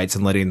grave sites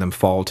and letting them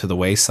fall to the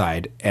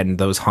wayside, and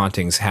those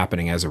hauntings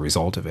happening as a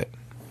result of it.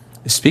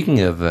 Speaking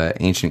of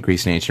ancient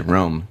Greece and ancient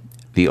Rome,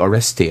 the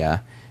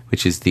Oresteia,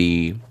 which is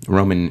the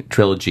Roman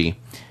trilogy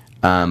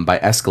by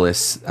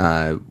Aeschylus,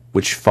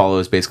 which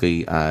follows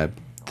basically the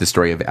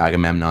story of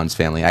Agamemnon's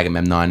family.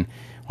 Agamemnon,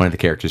 one of the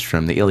characters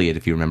from the Iliad,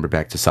 if you remember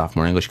back to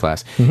sophomore English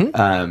class,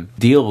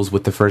 deals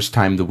with the first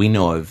time that we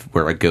know of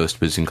where a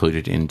ghost was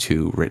included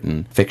into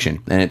written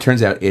fiction. And it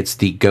turns out it's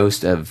the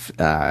ghost of,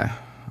 I'm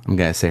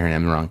going to say her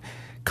name wrong,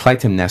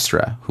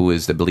 Clytemnestra, who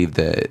is, I believe,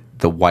 the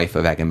wife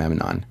of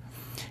Agamemnon.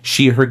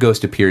 Her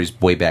ghost appears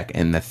way back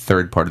in the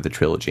third part of the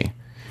trilogy,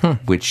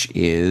 which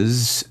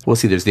is,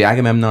 there's the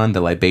Agamemnon,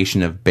 the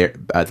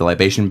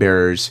libation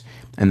bearers,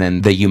 and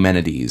then the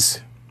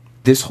Eumenides.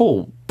 This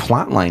whole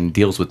plotline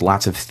deals with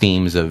lots of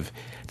themes of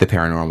the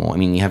paranormal. I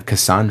mean, you have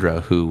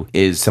Cassandra, who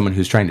is someone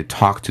who's trying to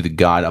talk to the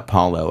god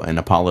Apollo, and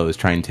Apollo is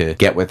trying to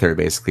get with her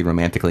basically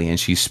romantically, and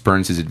she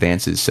spurns his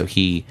advances, so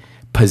he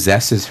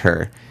possesses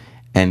her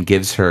and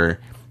gives her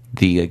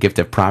the gift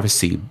of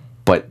prophecy,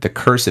 but the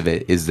curse of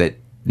it is that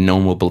no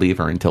one will believe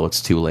her until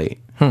it's too late,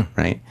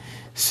 right?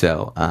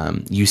 So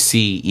you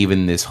see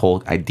even this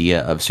whole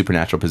idea of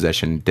supernatural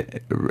possession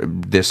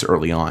this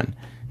early on,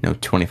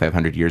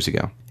 2,500 years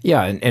ago.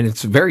 Yeah, and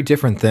it's very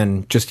different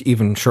than just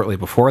even shortly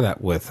before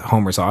that with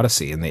Homer's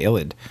Odyssey and the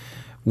Iliad,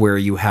 where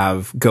you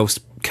have ghosts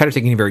kind of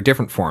taking a very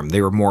different form.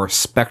 They were more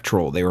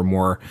spectral. They were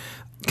more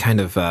kind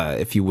of,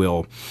 if you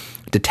will,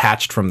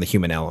 detached from the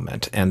human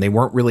element, and they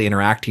weren't really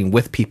interacting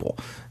with people.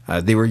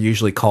 They were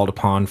usually called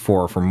upon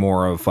for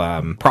more of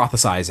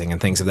prophesizing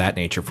and things of that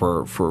nature,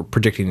 for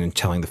predicting and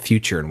telling the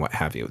future and what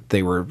have you.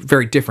 They were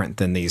very different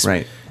than these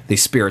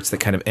spirits that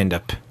kind of end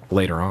up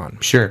later on.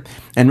 Sure.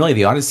 And really,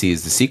 the Odyssey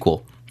is the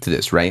sequel to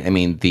this, right? I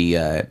mean,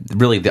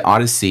 the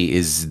Odyssey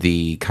is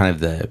the kind of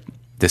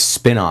the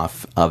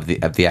spin-off of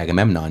the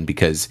Agamemnon,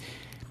 because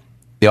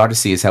the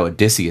Odyssey is how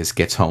Odysseus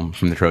gets home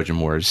from the Trojan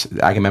Wars.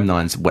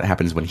 Agamemnon's what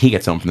happens when he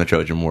gets home from the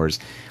Trojan Wars.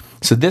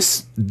 So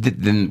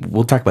then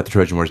we'll talk about the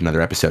Trojan Wars in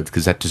another episode,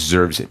 because that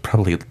deserves it,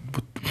 probably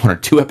 1 or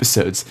 2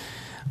 episodes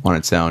on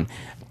its own.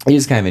 It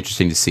is kind of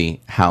interesting to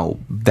see how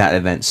that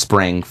event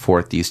sprang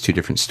forth these 2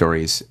 different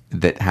stories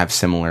that have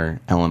similar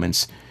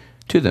elements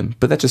to them.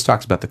 But that just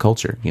talks about the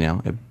culture,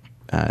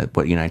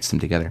 what unites them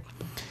together.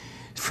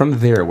 From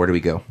there, where do we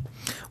go?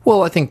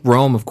 Well, I think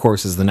Rome, of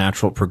course, is the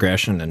natural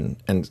progression,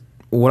 and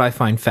what I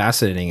find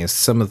fascinating is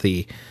some of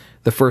the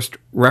first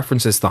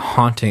references to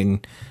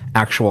haunting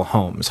actual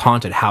homes,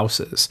 haunted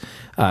houses,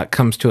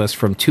 comes to us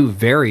from 2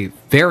 very,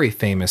 very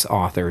famous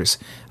authors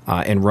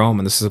in Rome,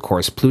 and this is, of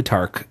course,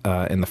 Plutarch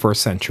in the 1st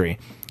century,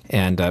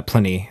 and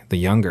Pliny the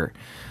Younger,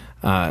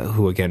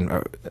 who, again,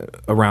 are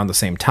around the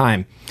same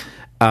time.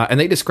 And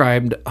they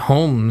described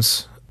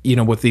homes,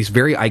 with these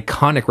very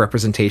iconic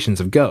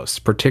representations of ghosts,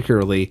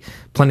 particularly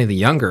Pliny the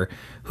Younger,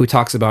 who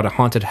talks about a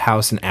haunted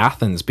house in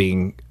Athens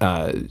being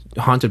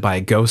haunted by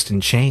a ghost in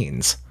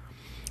chains,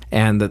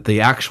 and that the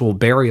actual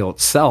burial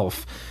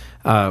itself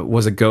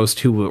was a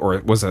ghost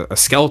or was a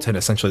skeleton,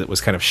 essentially, that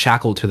was kind of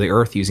shackled to the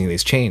earth using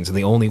these chains, and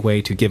the only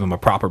way to give him a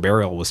proper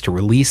burial was to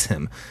release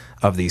him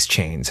of these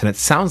chains. And it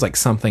sounds like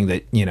something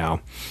that,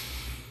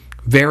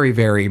 very,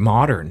 very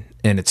modern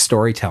in its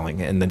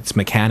storytelling and its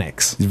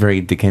mechanics. It's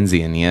very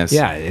Dickensian, yes.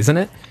 Yeah, isn't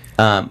it?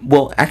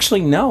 Well,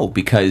 actually, no,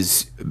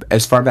 because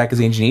as far back as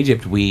ancient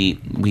Egypt, we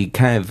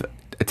kind of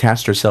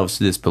attached ourselves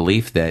to this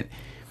belief that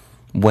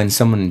when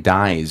someone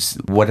dies,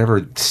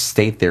 whatever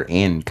state they're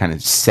in kind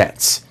of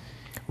sets.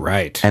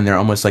 Right. And they're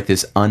almost like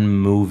this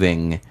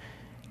unmoving,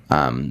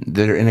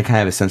 they're in a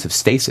kind of a sense of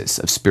stasis,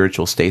 of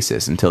spiritual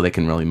stasis, until they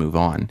can really move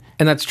on.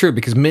 And that's true,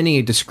 because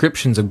many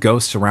descriptions of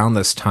ghosts around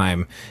this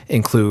time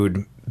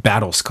include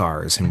battle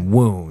scars and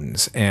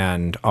wounds,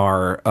 and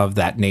are of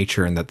that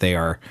nature, and that they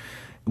are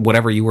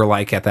whatever you were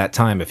like at that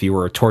time. If you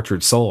were a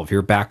tortured soul, if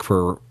you're back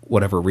for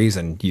whatever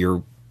reason,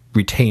 you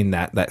retain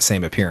that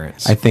same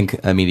appearance. I think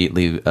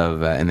immediately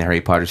of in the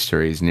Harry Potter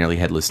stories, Nearly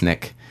Headless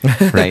Nick,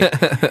 right?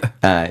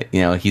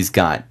 He's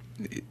got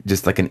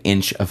just like an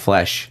inch of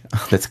flesh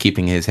that's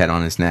keeping his head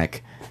on his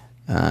neck,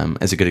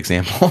 as a good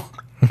example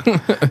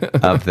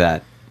of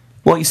that.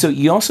 Well, so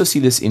you also see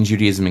this in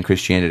Judaism and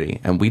Christianity,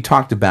 and we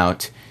talked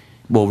about,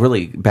 well,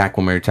 really back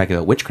when we were talking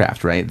about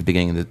witchcraft, right, at the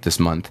beginning of this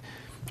month,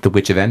 the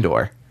Witch of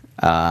Endor.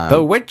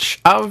 The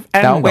Witch of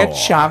Endor. The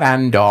Witch of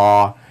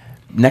Endor.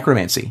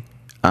 Necromancy,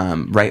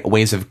 right?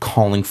 Ways of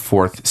calling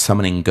forth,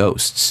 summoning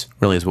ghosts,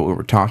 really is what we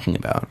were talking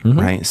about,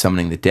 right?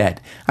 Summoning the dead.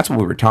 That's what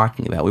we were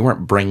talking about. We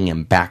weren't bringing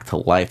them back to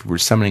life. We were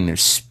summoning their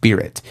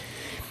spirit.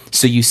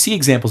 So you see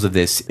examples of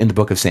this in the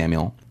book of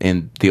Samuel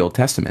in the Old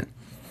Testament.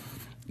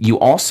 You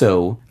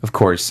also, of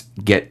course,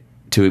 get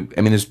to,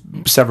 there's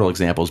several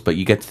examples, but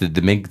you get to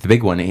the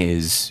big one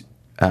is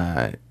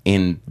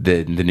in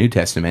the New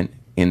Testament,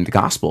 in the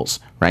Gospels,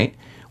 right?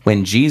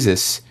 When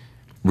Jesus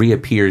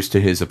reappears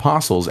to his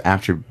apostles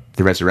after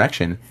the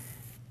resurrection,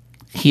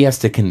 he has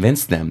to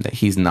convince them that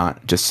he's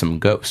not just some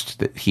ghost,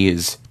 that he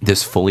is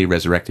this fully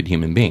resurrected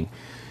human being.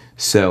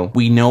 So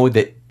we know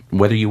that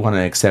whether you want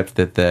to accept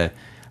that the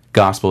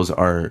Gospels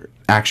are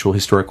actual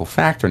historical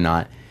fact or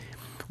not,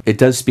 it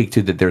does speak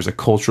to that there's a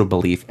cultural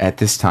belief at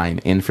this time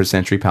in first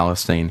century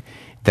Palestine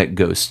that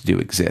ghosts do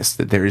exist,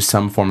 that there is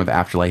some form of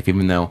afterlife,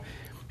 even though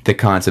the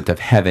concept of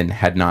heaven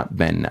had not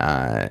been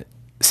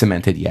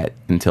cemented yet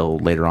until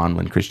later on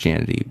when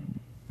Christianity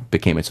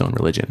became its own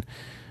religion.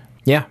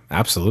 Yeah,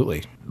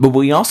 absolutely. But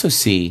we also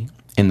see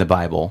in the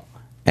Bible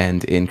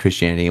and in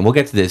Christianity, and we'll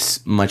get to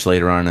this much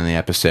later on in the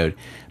episode,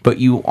 but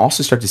you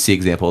also start to see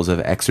examples of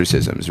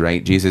exorcisms,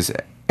 right? Jesus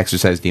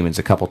exorcised demons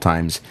a couple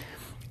times,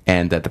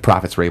 and that the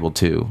prophets were able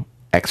to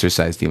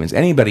exorcise demons.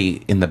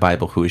 Anybody in the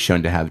Bible who is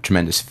shown to have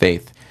tremendous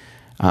faith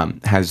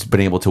has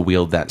been able to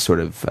wield that sort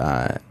of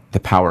the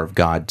power of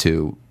God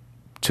to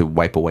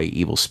wipe away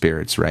evil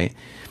spirits, right?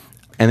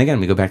 And again,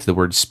 we go back to the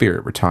word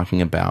spirit. We're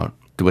talking about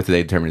what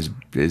they determine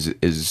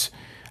is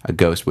a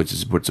ghost, which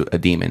is a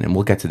demon, and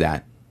we'll get to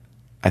that,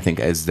 I think,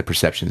 as the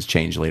perceptions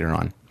change later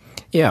on.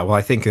 Yeah, well,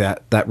 I think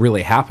that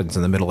really happens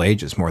in the Middle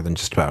Ages more than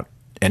just about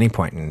any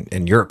point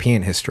in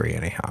European history,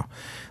 anyhow.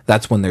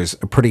 That's when there's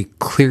a pretty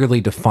clearly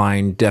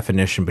defined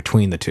definition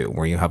between the two,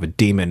 where you have a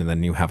demon and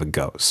then you have a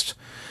ghost.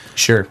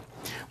 Sure.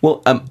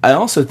 Well, I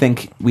also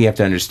think we have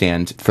to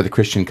understand, for the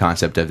Christian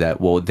concept of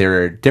that, well,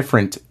 there are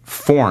different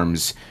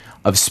forms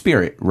of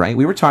spirit, right?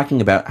 We were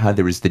talking about how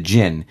there was the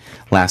jinn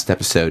last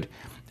episode,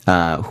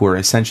 who are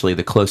essentially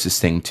the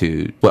closest thing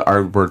to what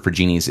our word for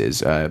genies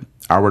is. Our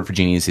word for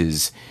genies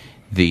is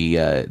the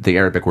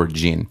Arabic word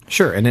jinn.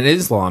 Sure, and in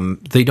Islam,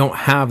 they don't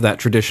have that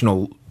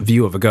traditional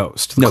view of a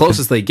ghost. The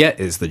closest they get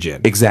is the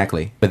jinn.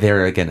 Exactly. But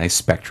they're, again, a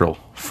spectral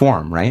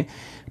form, right?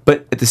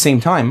 But at the same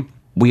time,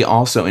 we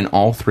also, in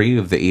all three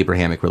of the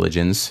Abrahamic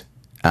religions,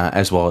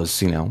 as well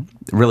as,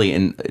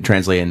 really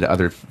translated into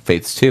other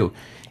faiths too,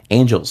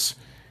 angels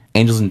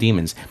and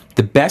demons.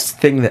 The best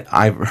thing that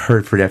I've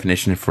heard for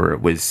definition for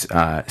it was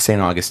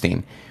St.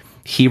 Augustine.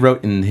 He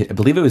wrote I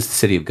believe it was The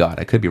City of God,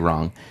 I could be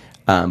wrong,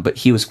 but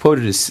he was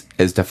quoted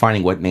as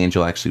defining what an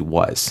angel actually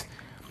was.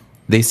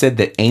 They said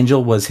that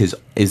angel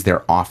is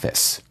their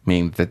office,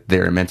 meaning that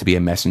they're meant to be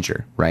a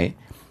messenger, right?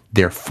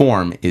 Their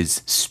form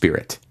is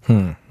spirit,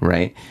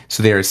 right?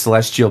 So they're a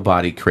celestial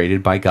body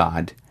created by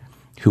God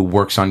who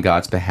works on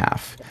God's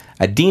behalf.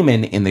 A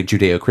demon, in the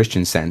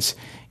Judeo-Christian sense,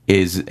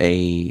 is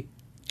a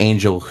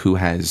angel who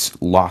has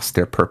lost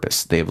their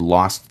purpose. They have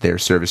lost their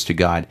service to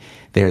God.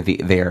 They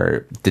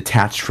are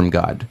detached from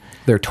God.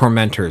 They're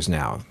tormentors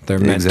now. They're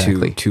meant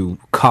Exactly. to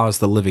cause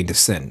the living to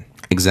sin.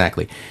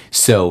 Exactly.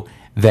 So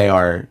they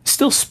are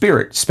still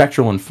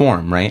spectral in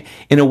form, right?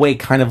 In a way,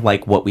 kind of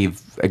like what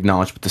we've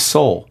acknowledged with the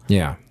soul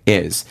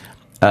is.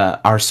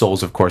 Our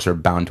souls, of course, are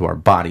bound to our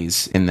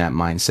bodies in that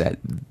mindset.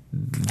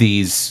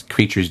 These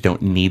creatures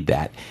don't need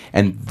that.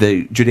 And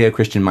the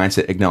Judeo-Christian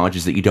mindset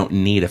acknowledges that you don't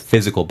need a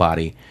physical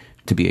body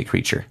to be a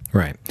creature.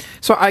 Right.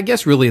 So I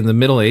guess really in the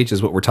Middle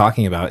Ages, what we're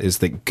talking about is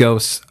that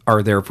ghosts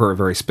are there for a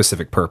very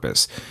specific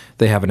purpose.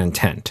 They have an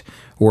intent.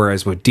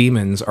 Whereas with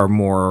demons are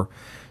more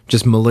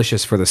just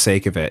malicious for the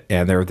sake of it,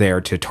 and they're there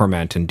to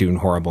torment and do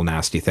horrible,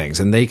 nasty things.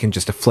 And they can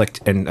just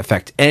afflict and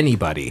affect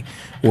anybody,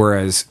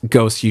 whereas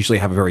ghosts usually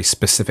have a very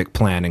specific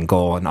plan and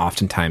goal, and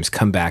oftentimes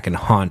come back and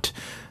haunt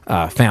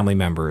family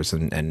members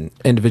and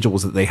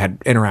individuals that they had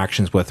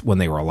interactions with when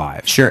they were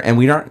alive. Sure, and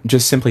we aren't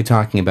just simply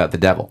talking about the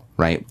devil,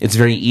 right? It's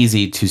very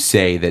easy to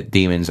say that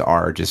demons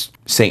are just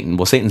Satan.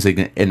 Well, Satan's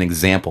an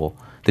example.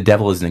 The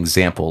devil is an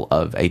example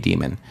of a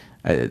demon.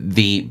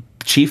 The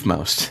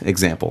chiefmost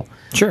example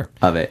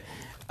of it.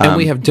 And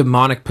we have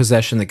demonic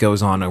possession that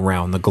goes on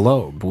around the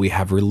globe. We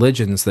have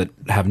religions that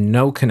have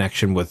no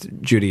connection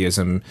with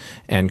Judaism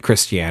and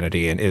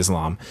Christianity and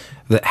Islam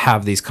that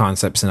have these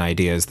concepts and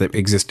ideas that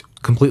exist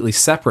completely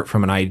separate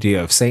from an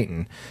idea of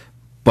Satan.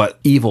 But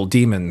evil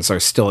demons are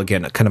still,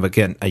 again,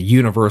 a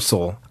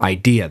universal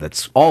idea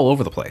that's all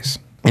over the place.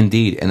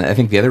 Indeed. And I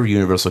think the other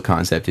universal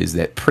concept is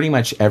that pretty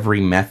much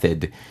every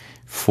method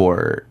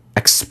for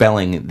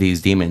expelling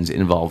these demons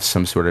involves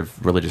some sort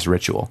of religious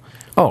ritual.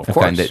 Oh, of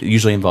course. That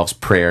usually involves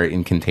prayer,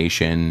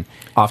 incantation.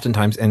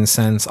 Oftentimes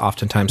incense,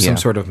 oftentimes some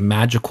sort of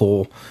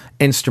magical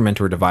instrument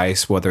or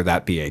device, whether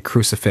that be a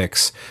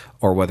crucifix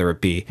or whether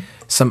it be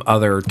some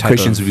other type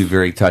Christians would be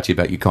very touchy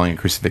about you calling a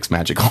crucifix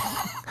magical.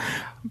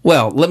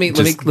 Well, let me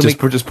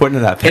we're just putting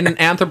it out there. In an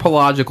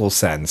anthropological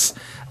sense,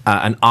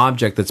 an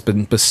object that's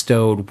been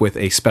bestowed with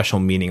a special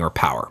meaning or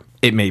power.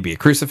 It may be a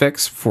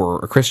crucifix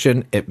for a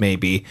Christian. It may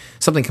be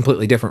something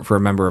completely different for a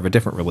member of a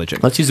different religion.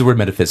 Let's use the word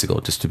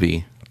metaphysical just to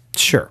be...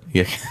 Sure.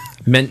 Yeah.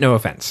 Meant no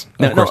offense.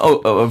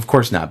 Of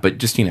course not, but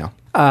just,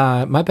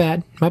 my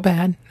bad,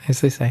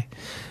 as they say.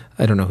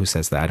 I don't know who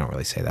says that. I don't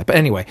really say that. But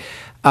anyway,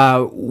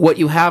 what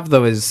you have,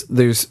 though, is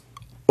there's,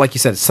 like you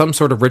said, some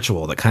sort of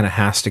ritual that kind of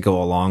has to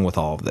go along with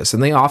all of this.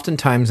 And they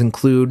oftentimes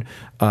include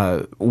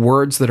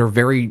words that are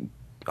very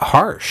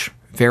harsh,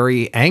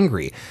 very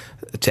angry,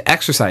 to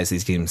exorcise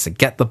these demons, to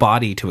get the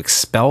body to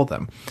expel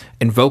them,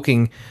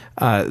 invoking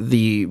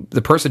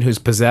the person who's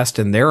possessed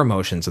in their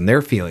emotions and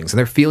their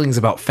feelings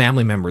about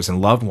family members and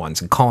loved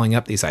ones, and calling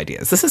up these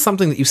ideas. This is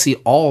something that you see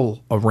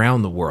all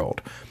around the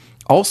world.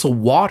 Also,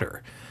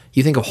 water.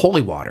 You think of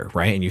holy water,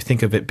 right? And you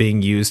think of it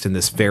being used in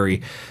this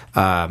very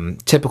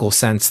typical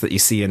sense that you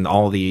see in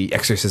all the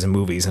exorcism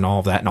movies and all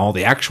of that, and all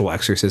the actual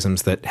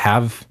exorcisms that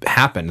have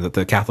happened that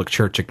the Catholic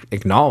Church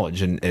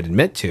acknowledge and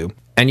admit to.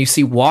 And you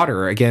see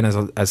water, again,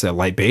 as a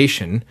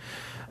libation,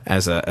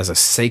 as a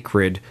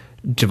sacred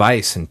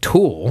device and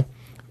tool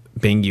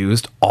being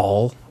used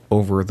all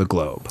over the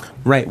globe.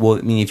 Right. Well,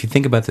 I mean, if you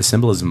think about the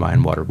symbolism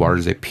behind water, water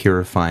is a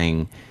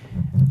purifying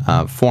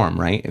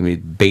form, right? I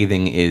mean,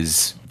 bathing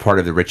is part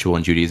of the ritual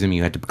in Judaism.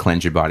 You had to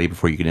cleanse your body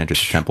before you could enter the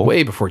temple.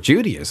 Way before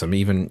Judaism,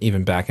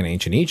 even back in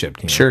ancient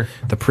Egypt. Sure.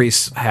 The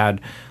priests had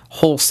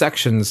whole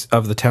sections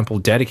of the temple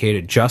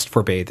dedicated just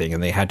for bathing,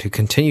 and they had to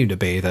continue to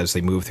bathe as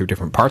they moved through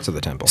different parts of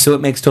the temple. So it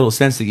makes total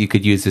sense that you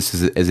could use this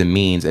as a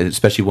means, and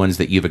especially ones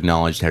that you've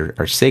acknowledged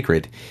are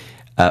sacred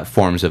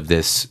forms of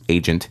this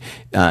agent,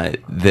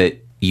 that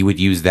you would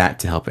use that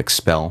to help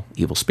expel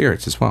evil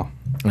spirits as well.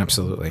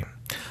 Absolutely.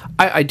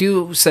 I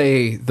do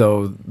say,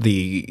 though,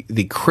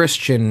 the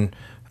Christian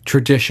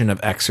tradition of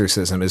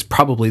exorcism is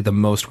probably the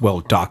most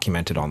well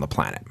documented on the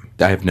planet.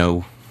 I have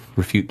no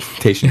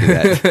refutation to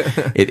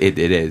that. It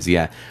is,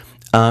 yeah.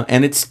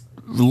 And it's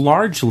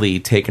largely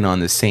taken on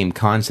the same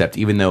concept,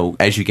 even though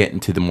as you get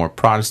into the more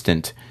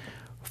Protestant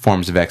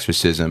forms of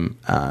exorcism,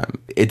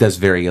 it does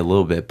vary a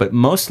little bit, but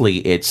mostly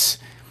it's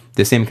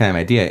the same kind of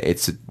idea.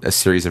 It's a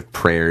series of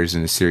prayers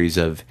and a series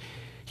of,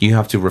 you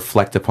have to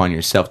reflect upon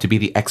yourself. To be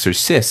the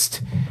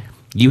exorcist,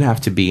 you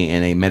have to be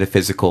in a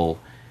metaphysical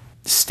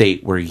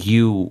state where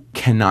you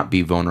cannot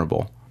be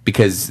vulnerable.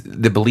 Because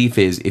the belief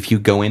is if you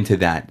go into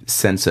that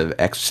sense of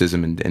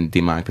exorcism and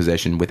demonic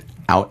possession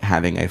without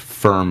having a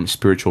firm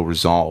spiritual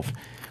resolve,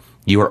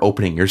 you are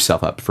opening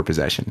yourself up for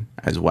possession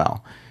as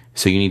well.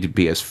 So you need to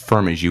be as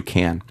firm as you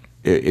can.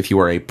 If you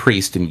are a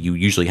priest, and you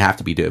usually have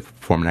to be to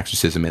perform an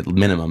exorcism at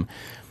minimum,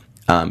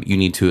 you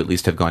need to at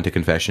least have gone to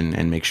confession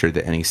and make sure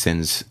that any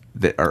sins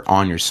that are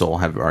on your soul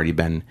have already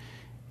been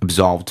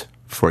absolved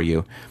for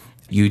you.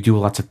 You do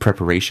lots of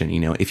preparation.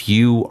 If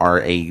you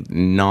are a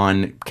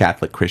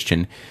non-Catholic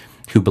Christian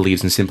who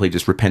believes in simply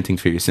just repenting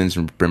for your sins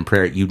and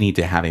prayer, you need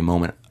to have a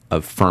moment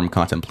of firm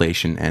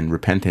contemplation and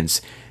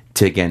repentance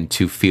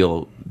to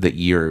feel that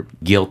your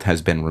guilt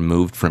has been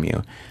removed from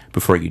you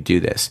before you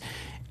do this.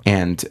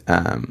 And,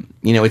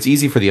 it's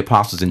easy for the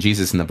apostles and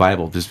Jesus in the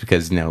Bible just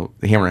because, him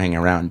hanging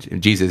around,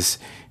 Jesus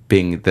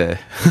being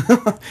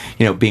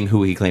being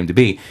who he claimed to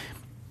be,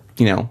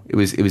 it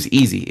was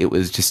easy. It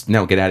was just,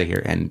 no, get out of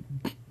here and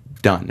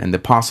done. And the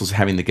apostles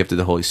having the gift of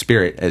the Holy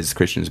Spirit, as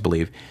Christians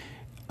believe,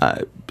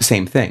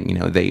 same thing.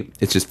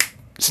 It's just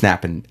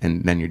snap and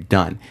then you're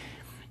done.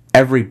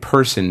 Every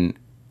person,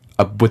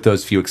 with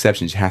those few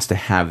exceptions, has to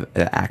have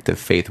an act of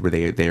faith where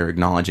they are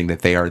acknowledging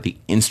that they are the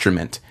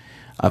instrument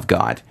of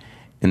God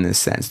in this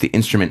sense, the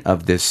instrument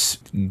of this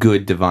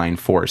good divine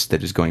force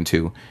that is going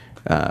to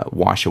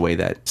wash away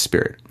that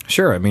spirit.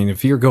 Sure. I mean,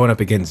 if you're going up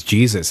against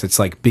Jesus, it's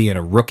like being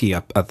a rookie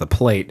up at the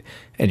plate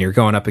and you're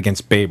going up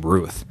against Babe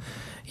Ruth.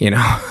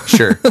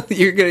 Sure.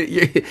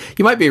 You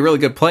might be a really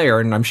good player,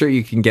 and I'm sure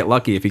you can get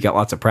lucky if you got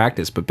lots of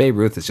practice, but Babe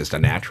Ruth is just a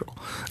natural.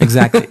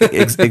 Exactly.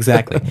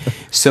 Exactly.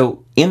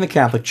 So in the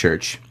Catholic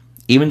Church,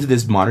 even to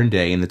this modern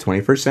day in the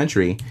 21st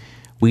century,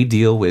 we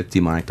deal with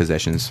demonic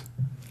possessions.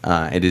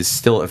 It is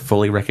still a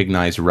fully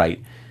recognized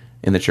rite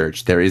in the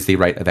church. There is the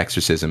rite of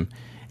exorcism.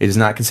 It is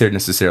not considered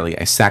necessarily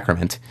a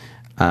sacrament,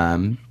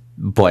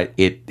 but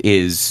it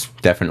is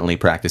definitely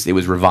practiced. It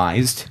was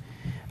revised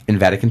in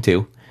Vatican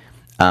II.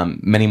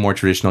 Many more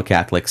traditional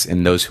Catholics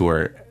and those who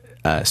are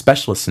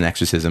specialists in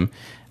exorcism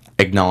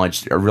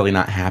are really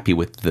not happy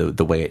with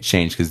the way it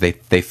changed because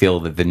they feel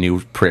that the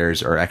new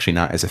prayers are actually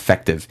not as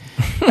effective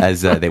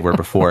as they were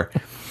before.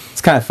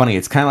 It's kind of funny.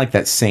 It's kind of like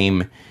that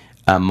same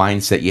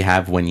mindset you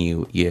have when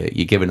you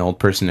give an old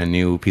person a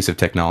new piece of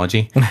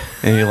technology,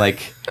 and you're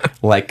like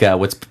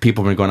what's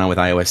people been going on with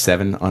iOS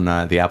 7 on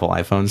the Apple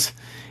iPhones.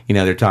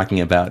 They're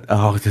talking about,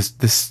 oh,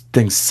 this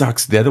thing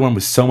sucks. The other one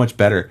was so much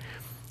better.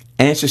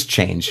 And it's just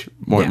change,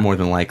 more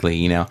than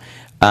likely,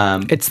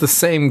 It's the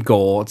same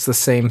goal. It's the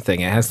same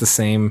thing. It has the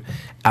same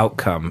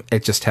outcome.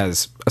 It just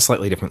has a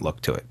slightly different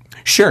look to it.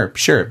 Sure.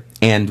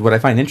 And what I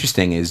find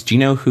interesting is, do you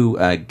know who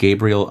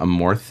Gabriel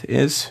Amorth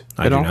is?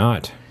 I do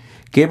not.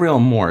 Gabriel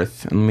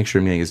Amorth, let me make sure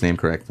I'm getting his name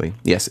correctly.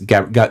 Yes,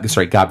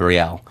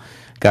 Gabriel.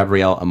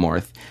 Gabriel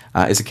Amorth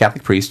is a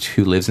Catholic priest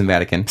who lives in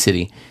Vatican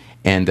City,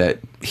 and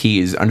he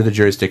is under the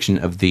jurisdiction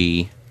of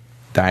the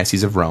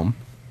Diocese of Rome,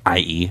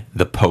 i.e.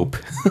 the Pope,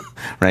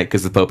 right?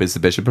 Because the Pope is the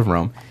Bishop of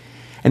Rome.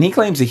 And he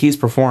claims that he's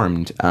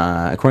performed,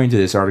 according to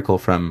this article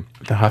from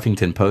the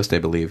Huffington Post, I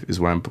believe, is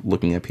what I'm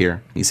looking up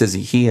here. He says that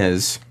he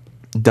has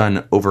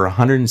done over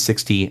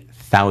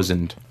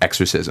 160,000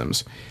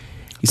 exorcisms.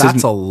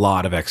 That's a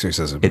lot of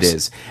exorcisms. It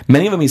is.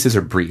 Many of them, he says,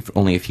 are brief,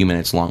 only a few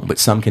minutes long, but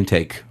some can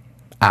take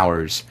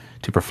hours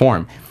to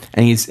perform.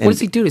 And what does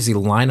he do? Does he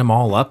line them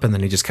all up and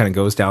then he just kind of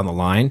goes down the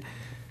line?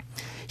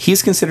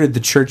 He's considered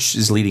the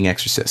church's leading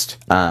exorcist.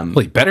 Well,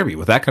 he better be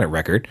with that kind of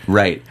record.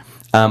 Right.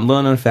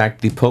 Little known fact,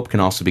 the Pope can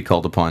also be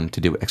called upon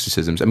to do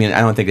exorcisms. I mean,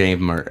 I don't think any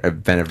of them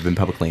have ever been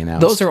publicly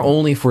announced. Those are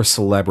only for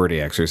celebrity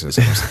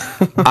exorcisms.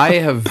 I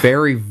have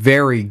very,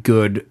 very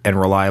good and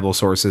reliable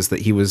sources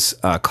that he was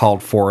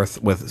called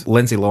forth with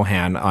Lindsay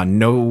Lohan on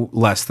no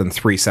less than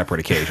 3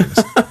 separate occasions.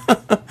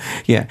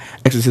 Yeah,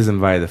 exorcism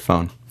via the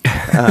phone,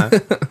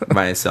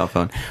 via cell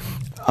phone.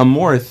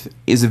 Amorth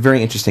is a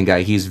very interesting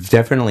guy. He's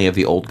definitely of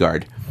the old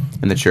guard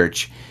in the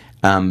church.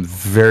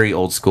 Very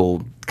old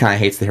school. Kind of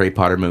hates the Harry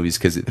Potter movies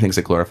because it thinks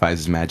it glorifies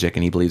his magic,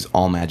 and he believes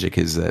all magic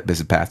is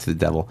a path to the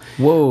devil.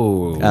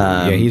 Whoa.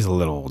 Yeah, he's a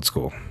little old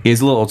school. He's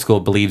a little old school,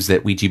 believes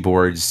that Ouija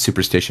boards,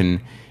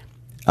 superstition,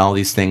 all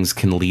these things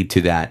can lead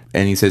to that.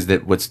 And he says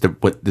that what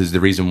is the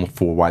reason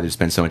for why there's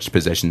been so much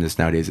possession this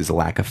nowadays is a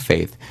lack of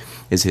faith,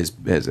 is his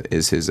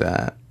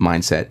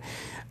mindset.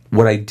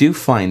 What I do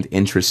find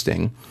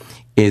interesting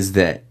is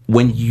that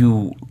when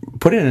you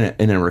put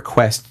in a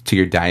request to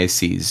your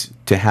diocese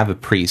to have a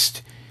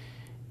priest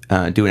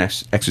do an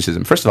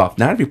exorcism, first of all,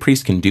 not every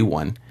priest can do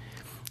one.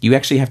 You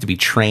actually have to be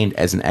trained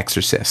as an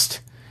exorcist.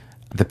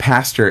 The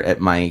pastor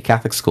at my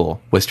Catholic school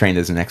was trained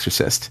as an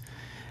exorcist.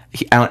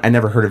 I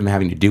never heard of him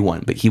having to do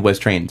one, but he was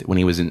trained when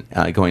he was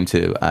going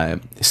to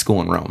school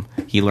in Rome.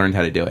 He learned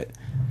how to do it.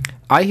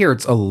 I hear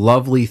it's a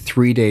lovely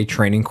 3-day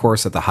training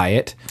course at the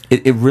Hyatt.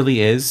 It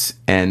really is,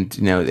 and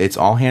it's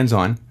all hands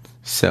on.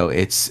 So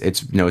it's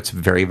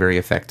very, very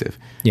effective.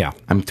 Yeah,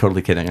 I'm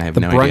totally kidding. I have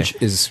no idea. The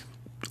brunch is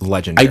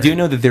legendary. I do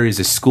know that there is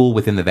a school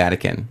within the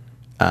Vatican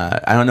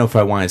I don't know if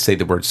I want to say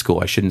the word school.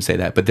 I shouldn't say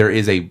that, but there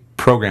is a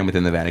program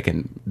within the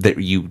Vatican that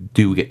you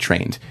do get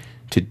trained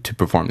to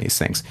perform these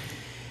things.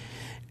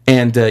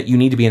 And you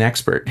need to be an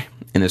expert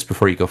in this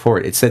before you go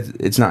forward. It said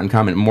it's not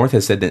uncommon. Morth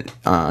has said that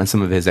on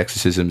some of his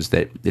exorcisms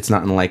that it's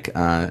not unlike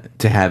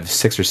to have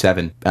 6 or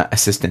 7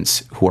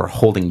 assistants who are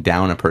holding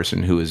down a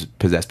person who is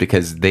possessed,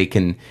 because they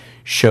can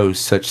show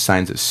such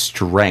signs of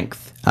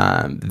strength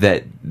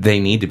that they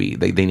need to be.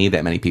 They need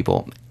that many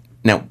people.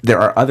 Now, there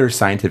are other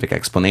scientific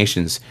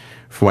explanations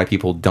for why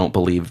people don't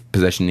believe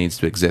possession needs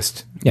to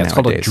exist. Yeah, it's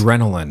nowadays. called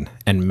adrenaline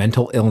and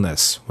mental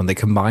illness. When they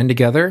combine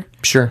together,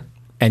 Sure.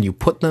 and you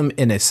put them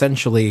in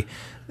essentially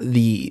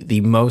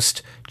the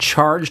most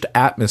charged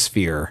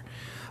atmosphere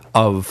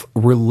of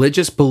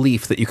religious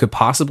belief that you could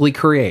possibly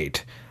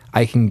create,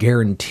 I can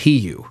guarantee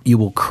you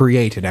will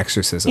create an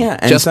exorcism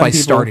just by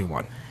starting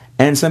one.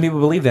 And some people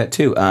believe that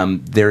too.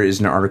 There is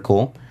an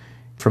article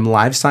from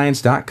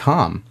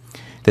livescience.com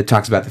that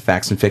talks about the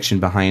facts and fiction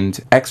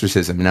behind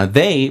exorcism. Now,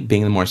 they,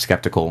 being the more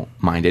skeptical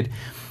minded,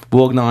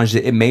 will acknowledge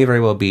that it may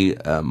very well be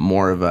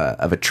more of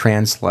a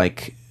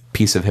trance-like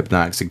piece of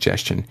hypnotic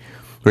suggestion,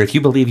 where if you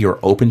believe you're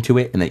open to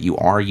it and that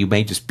you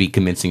may just be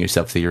convincing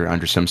yourself that you're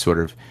under some sort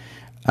of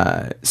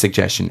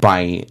suggestion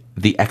by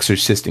the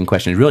exorcist in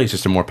question. Really, it's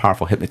just a more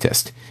powerful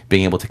hypnotist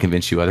being able to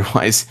convince you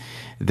otherwise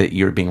that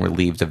you're being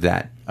relieved of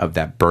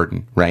that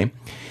burden, right?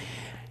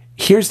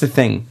 Here's the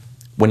thing.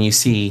 When you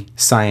see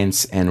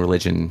science and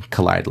religion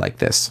collide like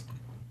this,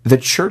 the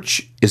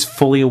church is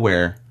fully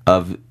aware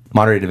of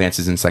moderate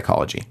advances in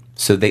psychology.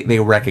 So they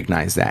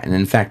recognize that. And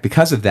in fact,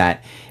 because of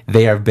that,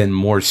 they have been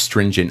more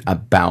stringent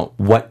about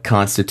what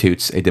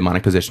constitutes a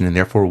demonic possession and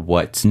therefore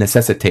what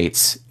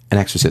necessitates an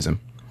exorcism.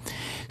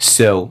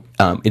 So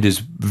it is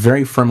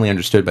very firmly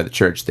understood by the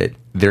church that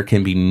there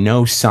can be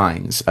no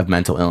signs of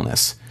mental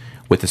illness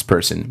with this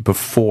person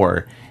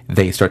before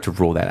they start to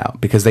rule that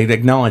out, because they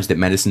acknowledge that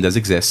medicine does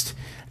exist.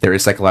 There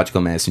is psychological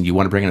medicine. You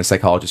want to bring in a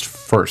psychologist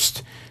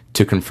first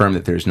to confirm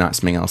that there's not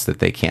something else that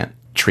they can't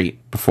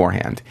treat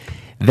beforehand.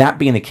 That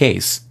being the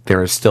case,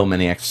 there are still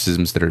many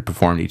exorcisms that are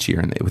performed each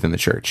year within the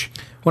church.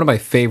 One of my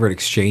favorite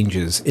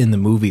exchanges in the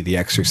movie The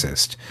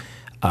Exorcist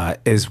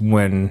is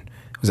when,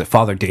 was it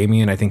Father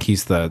Damien? I think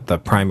he's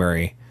the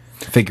primary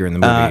figure in the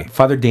movie.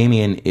 Father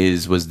Damien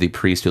was the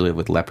priest who lived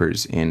with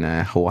lepers in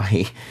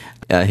Hawaii.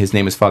 His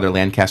name is Father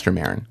Lancaster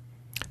Marin.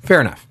 Fair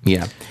enough.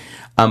 Yeah.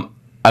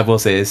 I will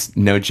say this,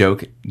 no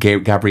joke,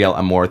 Gabriel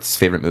Amorth's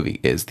favorite movie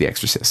is The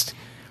Exorcist.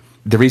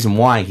 The reason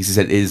why, he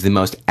said, it is the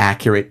most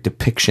accurate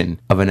depiction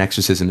of an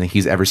exorcism that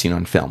he's ever seen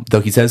on film. Though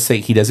he does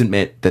say he does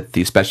admit that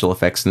the special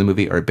effects in the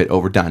movie are a bit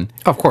overdone.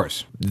 Of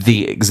course.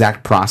 The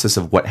exact process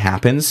of what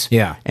happens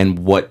and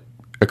what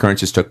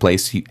occurrences took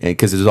place,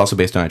 because it is also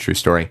based on a true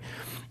story,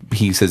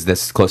 he says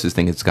that's the closest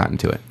thing it's gotten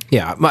to it.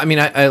 Yeah. I mean,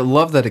 I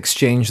love that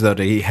exchange, though,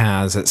 that he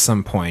has at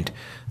some point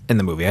in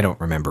the movie. I don't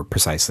remember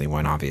precisely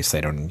when, obviously.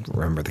 I don't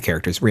remember the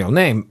character's real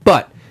name.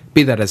 But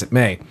be that as it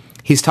may,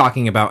 he's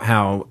talking about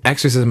how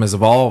exorcism has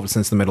evolved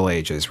since the Middle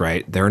Ages,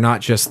 right? They're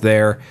not just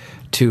there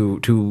to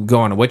go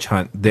on a witch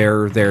hunt.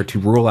 They're there to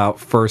rule out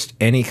first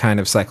any kind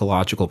of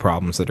psychological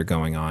problems that are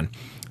going on.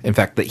 In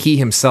fact, that he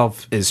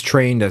himself is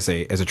trained as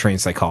a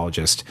trained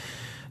psychologist,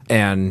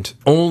 and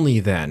only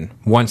then,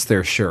 once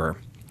they're sure,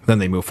 then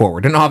they move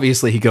forward. And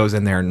obviously he goes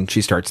in there and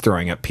she starts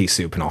throwing up pea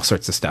soup and all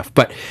sorts of stuff.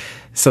 But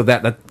so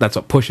that's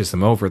what pushes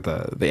them over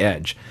the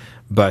edge.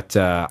 But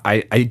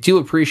I do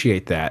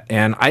appreciate that,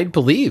 and I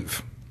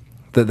believe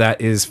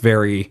that is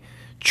very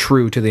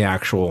true to the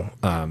actual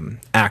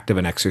act of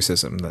an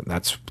exorcism.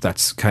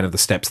 That's kind of the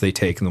steps they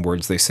take and the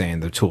words they say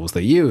and the tools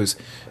they use.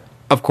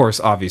 Of course,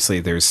 obviously,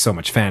 there's so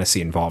much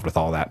fantasy involved with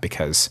all that,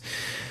 because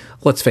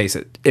let's face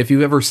it, if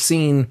you've ever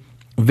seen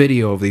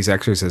video of these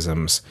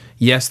exorcisms,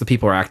 yes, the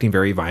people are acting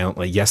very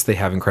violently. Yes, they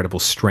have incredible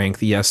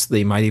strength. Yes,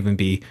 they might even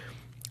be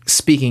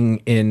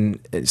speaking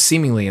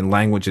seemingly in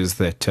languages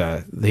that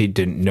they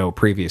didn't know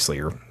previously,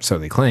 or so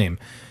they claim.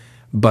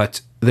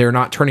 But they're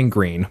not turning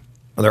green.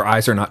 Their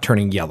eyes are not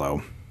turning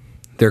yellow.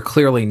 They're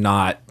clearly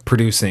not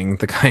producing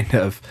the kind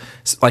of,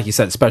 like you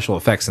said, special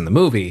effects in the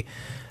movie.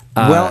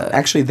 Well,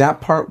 actually,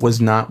 that part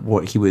was not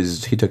what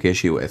he took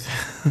issue with.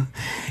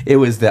 It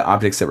was the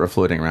objects that were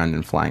floating around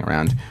and flying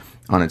around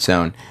on its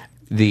own.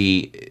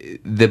 The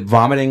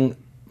vomiting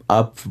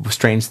up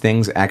strange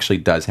things actually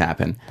does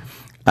happen.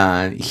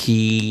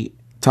 He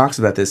talks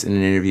about this in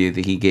an interview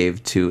that he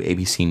gave to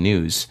ABC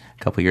News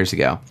a couple years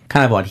ago.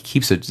 Kind of odd. He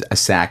keeps a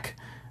sack,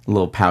 a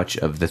little pouch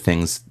of the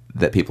things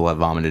that people have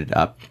vomited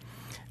up.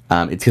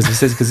 Because he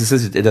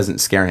says it doesn't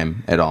scare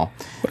him at all.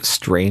 What a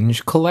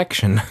strange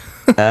collection.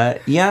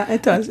 Yeah,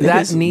 it does.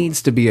 That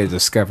needs to be a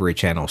Discovery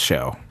Channel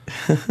show.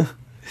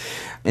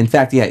 In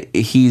fact, yeah,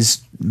 he's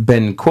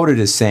been quoted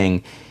as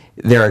saying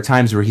there are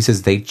times where he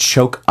says they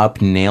choke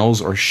up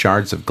nails or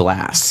shards of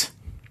glass.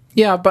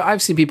 Yeah, but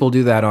I've seen people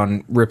do that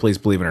on Ripley's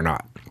Believe It or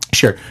Not.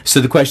 Sure.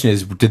 So the question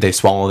is, did they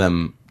swallow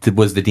them?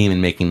 Was the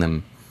demon making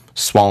them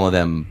swallow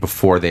them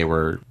before they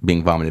were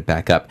being vomited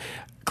back up?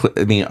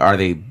 I mean, are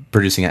they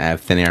producing it out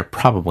of thin air?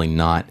 Probably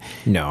not.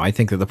 No, I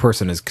think that the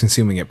person is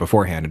consuming it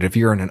beforehand. And if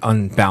you're in an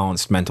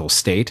unbalanced mental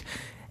state,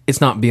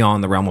 it's not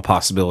beyond the realm of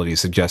possibility to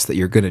suggest that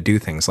you're going to do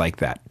things like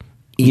that.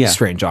 Eat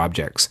strange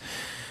objects.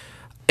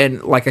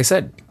 And like I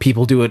said,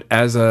 people do it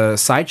as a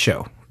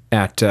sideshow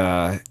at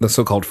the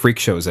so-called freak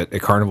shows at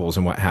carnivals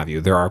and what have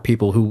you. There are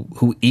people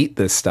who eat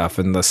this stuff,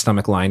 and the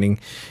stomach lining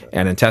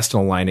and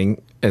intestinal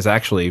lining is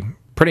actually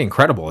pretty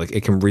incredible.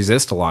 It can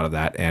resist a lot of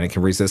that, and it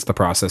can resist the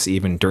process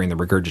even during the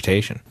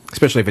regurgitation,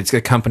 especially if it's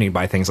accompanied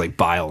by things like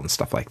bile and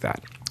stuff like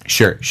that.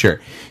 Sure.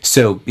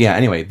 So, yeah,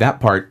 anyway, that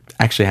part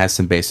actually has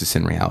some basis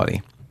in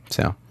reality.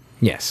 So,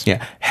 yes.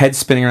 Yeah. Head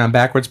spinning around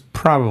backwards?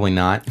 Probably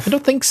not. I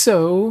don't think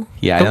so.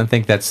 Yeah, I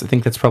think that's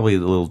probably a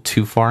little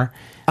too far.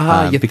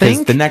 You because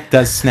think? the neck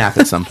does snap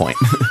at some point,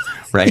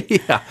 right?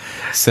 Yeah.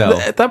 So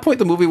at that point,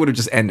 the movie would have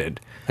just ended.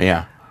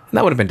 Yeah. And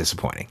that would have been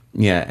disappointing.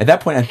 Yeah. At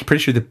that point, I'm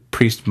pretty sure the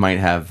priest might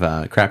have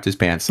crapped his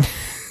pants.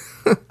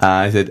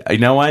 I said, you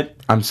know what?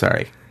 I'm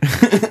sorry.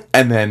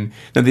 And then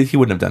he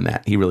wouldn't have done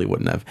that. He really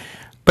wouldn't have.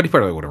 But he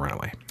probably would have run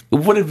away.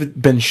 Would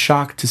have been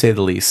shocked, to say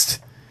the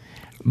least.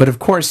 But of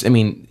course, I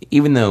mean,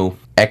 even though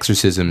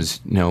exorcisms,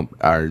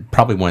 are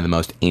probably one of the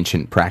most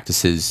ancient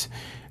practices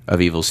of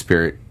evil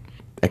spirit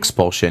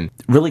expulsion,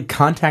 really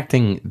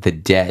contacting the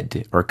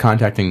dead or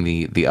contacting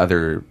the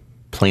other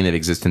plane of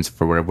existence,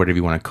 for whatever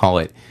you want to call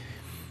it,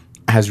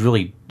 has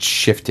really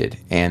shifted.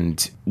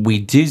 And we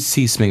do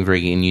see something very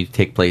unique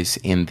take place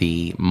in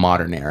the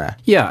modern era.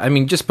 Yeah, I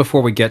mean, just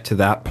before we get to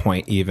that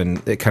point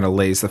even, it kind of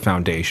lays the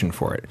foundation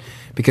for it.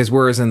 Because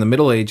whereas in the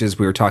Middle Ages,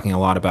 we were talking a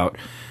lot about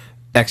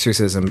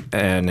exorcism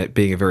and it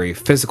being a very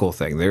physical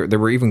thing. There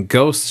were even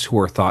ghosts who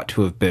were thought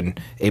to have been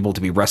able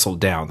to be wrestled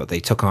down, that they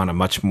took on a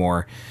much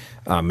more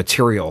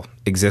material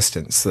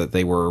existence, that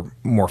they were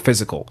more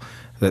physical,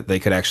 that they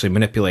could actually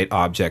manipulate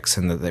objects,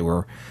 and that they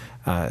were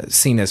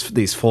seen as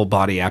these full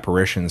body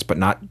apparitions, but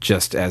not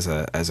just as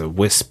a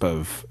wisp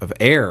of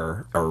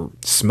air or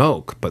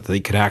smoke, but they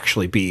could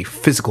actually be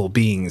physical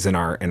beings in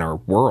our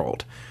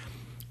world.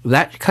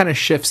 That kind of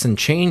shifts and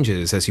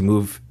changes as you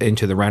move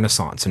into the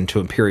Renaissance, into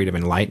a period of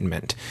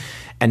enlightenment.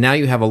 And now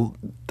you have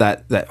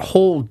that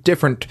whole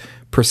different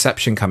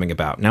perception coming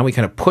about. Now we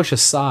kind of push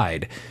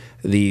aside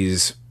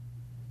these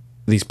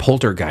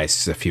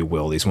poltergeists, if you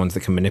will, these ones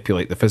that can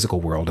manipulate the physical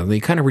world, and they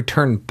kind of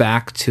return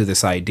back to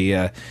this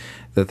idea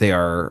that they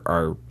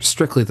are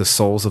strictly the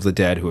souls of the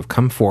dead who have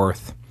come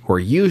forth, who are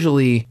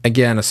usually,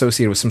 again,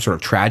 associated with some sort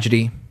of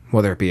tragedy,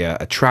 whether it be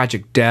a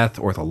tragic death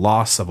or the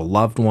loss of a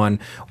loved one,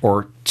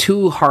 or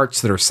two hearts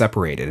that are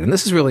separated. And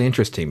this is really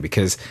interesting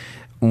because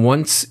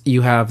once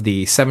you have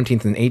the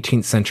 17th and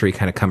 18th century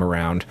kind of come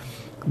around,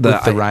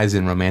 with the rise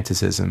in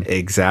romanticism.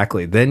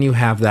 Exactly. Then you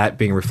have that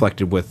being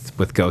reflected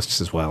with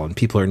ghosts as well. And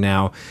people are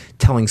now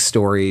telling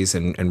stories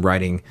and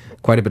writing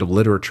quite a bit of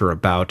literature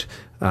about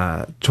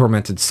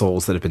tormented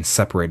souls that have been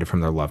separated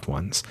from their loved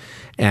ones,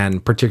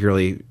 and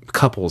particularly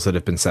couples that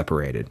have been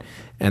separated.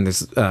 And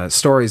there's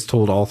stories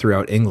told all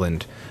throughout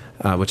England,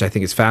 which I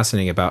think is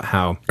fascinating, about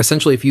how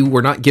essentially if you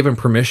were not given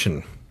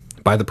permission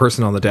by the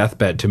person on the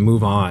deathbed to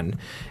move on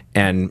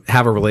and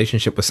have a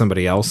relationship with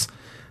somebody else,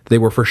 they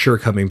were for sure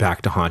coming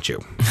back to haunt you.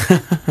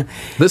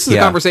 This is a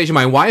conversation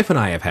my wife and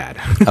I have had.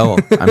 Oh,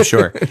 I'm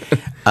sure.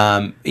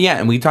 Yeah,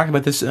 and we talked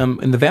about this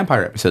in the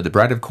vampire episode, The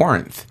Bride of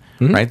Corinth,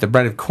 right? The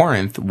Bride of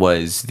Corinth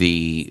was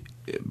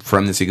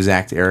from this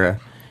exact era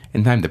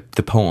in time,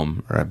 the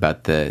poem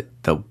about the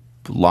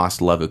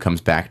lost love who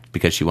comes back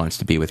because she wants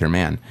to be with her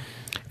man.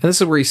 And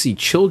this is where you see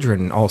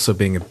children also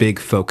being a big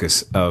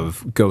focus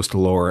of ghost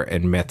lore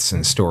and myths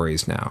and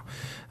stories now.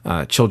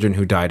 Children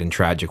who died in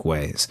tragic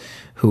ways,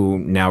 who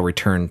now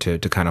return to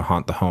kind of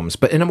haunt the homes,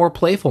 but in a more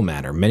playful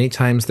manner. Many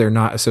times they're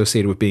not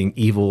associated with being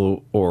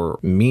evil or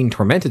mean,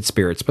 tormented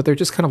spirits, but they're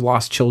just kind of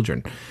lost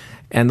children.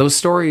 And those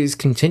stories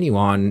continue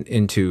on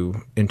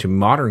into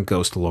modern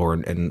ghost lore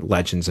and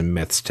legends and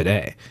myths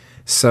today.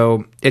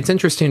 So it's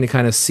interesting to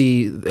kind of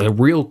see a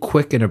real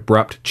quick and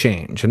abrupt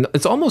change. And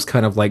it's almost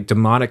kind of like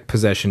demonic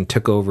possession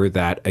took over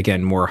that,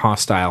 again, more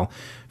hostile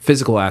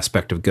physical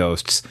aspect of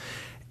ghosts.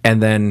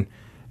 And then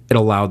it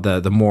allowed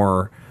the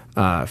more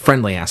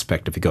friendly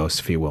aspect of the ghost,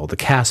 if you will, the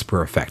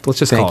Casper effect. Let's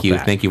just call it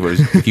that. Thank you.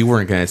 If you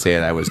weren't going to say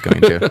it, I was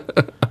going to.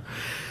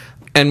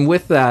 And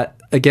with that,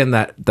 again,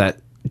 that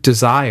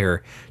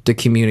desire to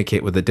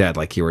communicate with the dead,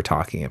 like you were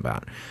talking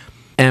about.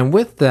 And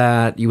with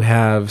that, you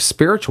have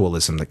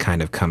spiritualism that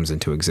kind of comes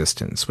into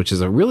existence, which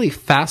is a really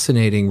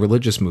fascinating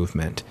religious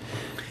movement.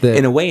 That,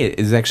 in a way, it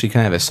is actually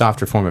kind of a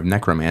softer form of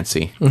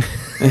necromancy.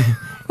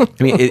 I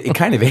mean, it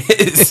kind of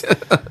is.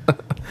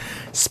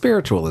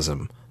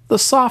 Spiritualism, the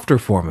softer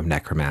form of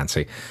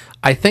necromancy.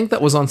 I think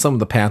that was on some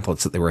of the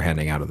pamphlets that they were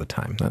handing out at the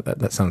time.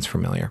 That sounds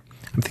familiar.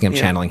 I think I'm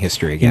channeling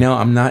history again.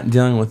 I'm not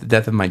dealing with the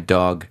death of my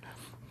dog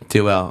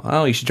too well.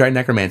 Oh, you should try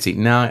necromancy.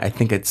 No, I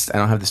think I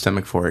don't have the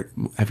stomach for it.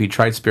 Have you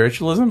tried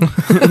spiritualism?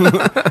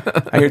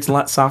 I hear it's a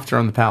lot softer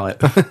on the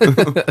palate.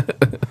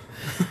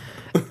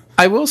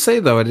 I will say,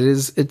 though,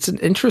 it's an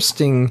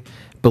interesting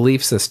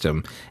belief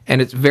system,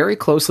 and it's very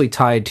closely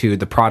tied to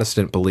the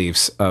Protestant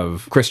beliefs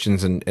of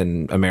Christians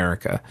in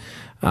America,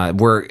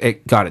 where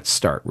it got its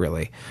start,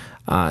 really.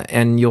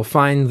 And you'll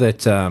find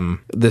that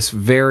this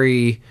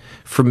very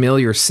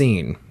familiar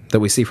scene that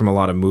we see from a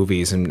lot of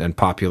movies and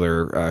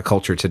popular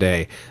culture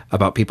today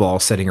about people all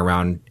sitting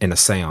around in a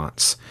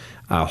seance,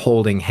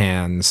 holding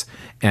hands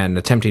and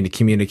attempting to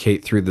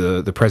communicate through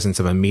the presence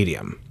of a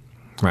medium.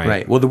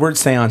 Right. Well, the word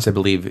seance, I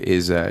believe,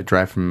 is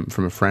derived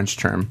from a French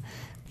term.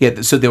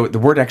 Yeah, so the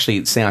word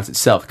actually, seance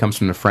itself, comes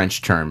from the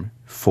French term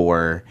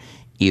for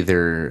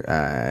either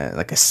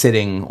like a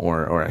sitting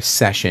or a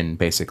session,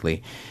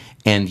 basically.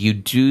 And you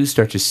do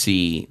start to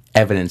see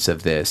evidence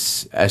of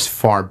this as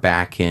far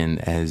back in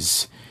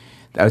as,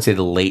 I would say,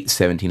 the late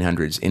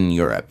 1700s in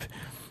Europe.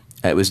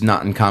 It was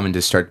not uncommon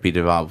to start to be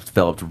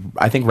developed,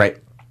 I think, right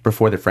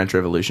before the French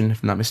Revolution,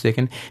 if I'm not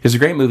mistaken. There's a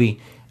great movie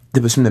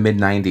that was from the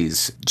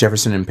mid-90s,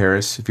 Jefferson in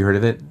Paris. Have you heard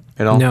of it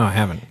at all? No, I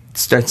haven't. It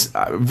starts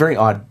very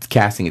odd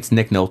casting. It's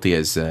Nick Nolte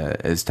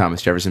as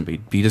Thomas Jefferson, but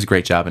he does a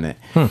great job in it.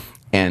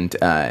 And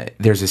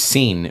there's a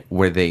scene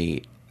where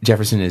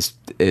Jefferson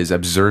is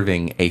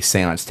observing a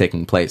seance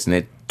taking place, and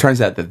it turns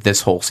out that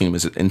this whole scene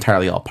was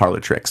entirely all parlor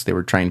tricks. They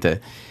were trying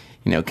to,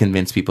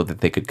 convince people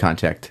that they could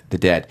contact the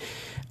dead.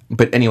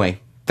 But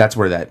anyway, that's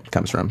where that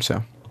comes from.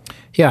 So,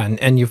 yeah,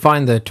 and you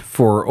find that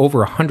for over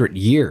 100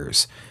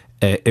 years,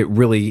 it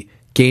really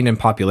gained in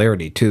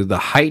popularity to the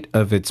height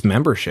of its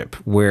membership,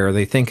 where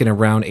they think in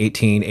around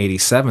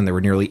 1887 there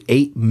were nearly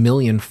 8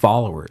 million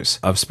followers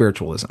of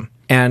spiritualism,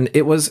 and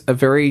it was a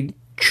very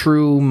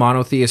true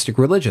monotheistic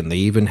religion. They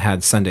even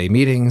had Sunday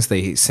meetings.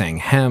 They sang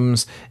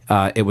hymns.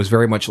 It was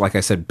very much, like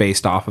I said,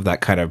 based off of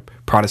that kind of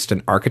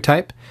Protestant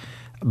archetype.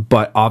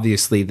 But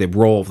obviously, the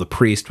role of the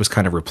priest was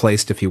kind of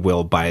replaced, if you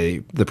will,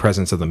 by the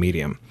presence of the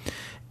medium.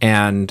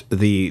 And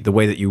the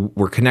way that you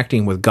were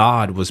connecting with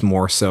God was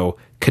more so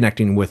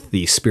connecting with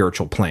the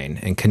spiritual plane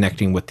and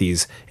connecting with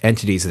these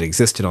entities that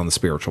existed on the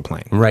spiritual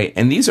plane. Right.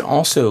 And these are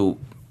also,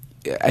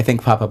 I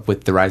think, pop up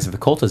with the rise of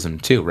occultism,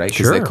 too, right?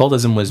 Because Sure.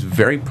 occultism was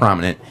very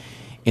prominent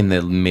in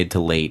the mid to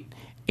late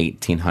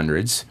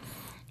 1800s.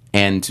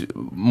 And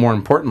more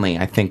importantly,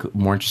 I think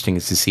more interesting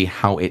is to see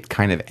how it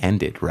kind of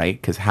ended, right?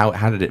 Because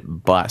how did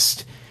it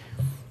bust?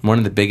 One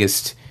of the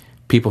biggest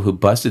people who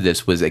busted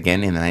this was,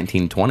 again, in the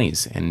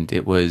 1920s, and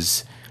it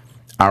was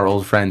our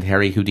old friend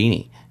Harry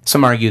Houdini.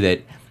 Some argue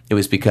that it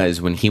was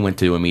because when he went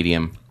to a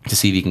medium to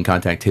see if he can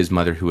contact his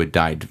mother, who had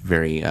died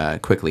very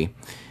quickly,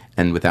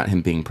 and without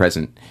him being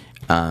present,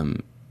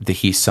 that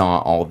he saw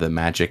all the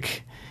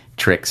magic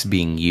tricks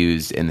being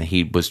used, and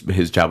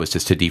his job was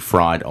just to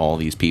defraud all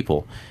these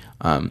people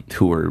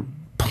who were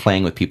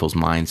playing with people's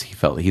minds. He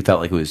felt like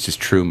it was just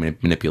true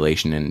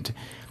manipulation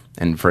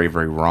and very,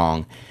 very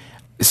wrong.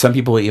 Some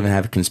people even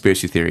have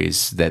conspiracy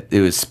theories that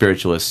it was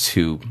spiritualists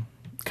who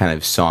kind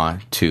of saw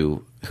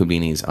to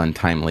Houdini's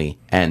untimely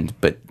end,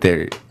 but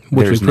Which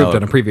we proved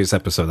on a previous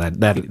episode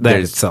that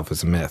itself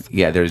is a myth.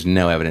 Yeah, there's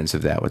no evidence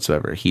of that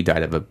whatsoever. He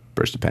died of a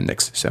burst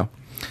appendix, so...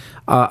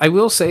 I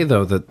will say,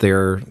 though, that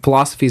their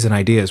philosophies and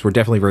ideas were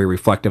definitely very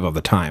reflective of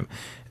the time.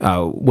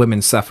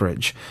 Women's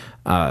suffrage,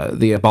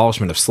 the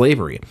abolishment of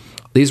slavery.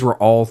 These were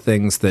all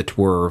things that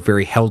were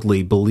very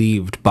heavily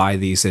believed by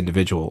these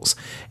individuals.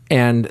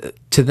 And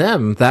to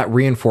them, that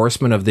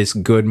reinforcement of this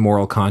good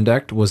moral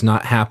conduct was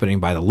not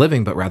happening by the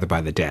living, but rather by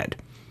the dead.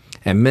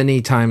 And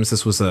many times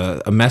this was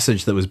a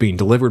message that was being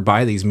delivered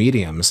by these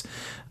mediums,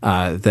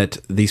 that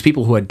these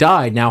people who had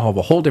died now have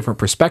a whole different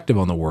perspective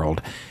on the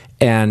world,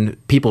 and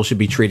people should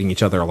be treating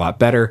each other a lot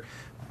better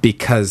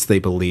because they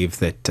believe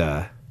that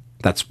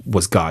that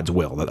was God's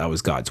will, that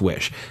was God's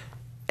wish.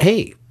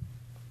 Hey,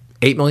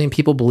 8 million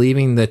people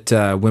believing that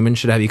women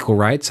should have equal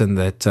rights and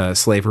that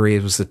slavery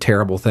was a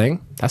terrible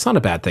thing. That's not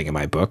a bad thing in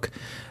my book.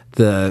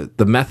 The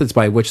methods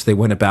by which they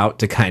went about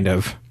to kind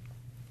of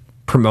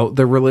promote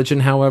their religion,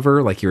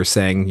 however, like you were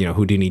saying,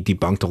 Houdini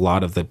debunked a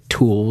lot of the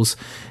tools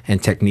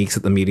and techniques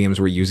that the mediums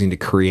were using to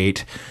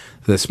create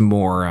this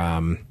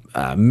more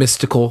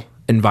mystical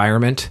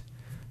environment.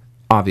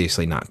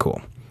 Obviously not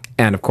cool.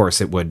 And of course,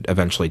 it would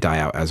eventually die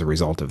out as a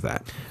result of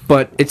that.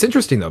 But it's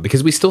interesting, though,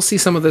 because we still see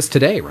some of this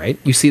today, right?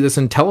 You see this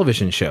in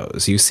television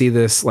shows. You see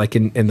this like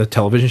in the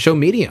television show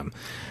Medium.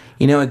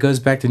 It goes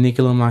back to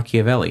Niccolo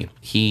Machiavelli.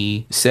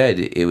 He said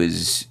it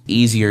was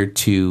easier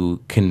to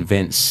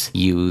convince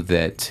you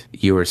that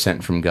you were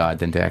sent from God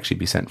than to actually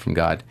be sent from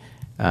God.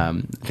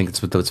 I think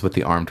that's what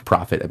the armed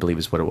prophet, I believe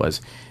is what it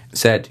was,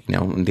 said.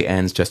 The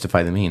ends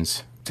justify the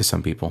means to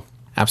some people.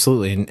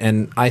 Absolutely.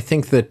 And I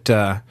think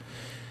that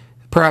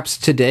perhaps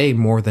today,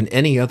 more than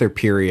any other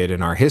period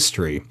in our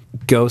history,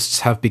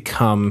 ghosts have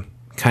become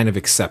kind of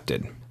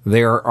accepted.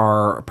 There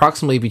are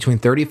approximately between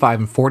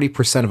 35 and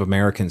 40% of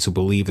Americans who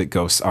believe that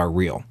ghosts are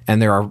real.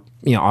 And there are,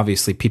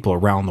 obviously people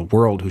around the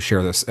world who share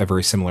a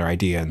very similar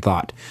idea and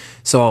thought.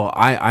 So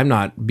I'm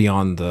not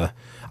beyond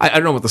I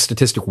don't know what the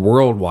statistic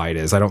worldwide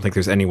is. I don't think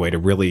there's any way to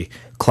really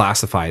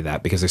classify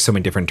that because there's so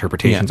many different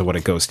interpretations of what a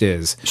ghost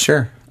is.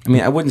 Sure. I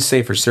mean, I wouldn't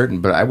say for certain,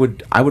 but I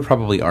would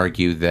probably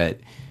argue that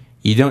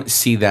you don't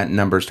see that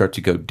number start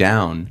to go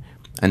down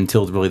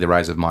until really the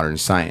rise of modern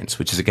science,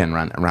 which is again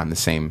around the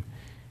same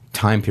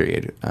time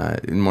period,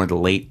 in more the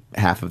late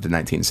half of the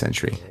 19th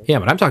century. Yeah,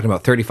 but I'm talking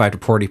about 35 to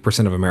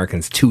 40% of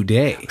Americans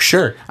today.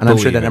 Sure, and I'm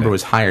sure believe that in number it.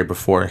 was higher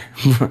before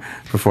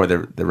before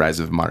the rise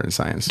of modern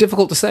science.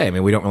 Difficult to say. I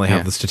mean, we don't really have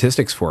Yeah. the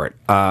statistics for it.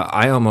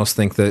 I almost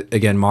think that,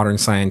 again, modern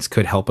science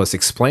could help us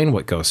explain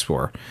what ghosts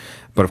were.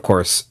 But of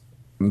course,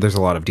 there's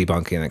a lot of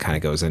debunking that kind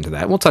of goes into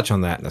that. We'll touch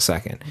on that in a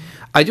second.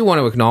 I do want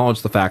to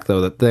acknowledge the fact,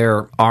 though, that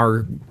there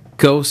are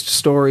ghost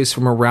stories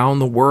from around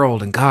the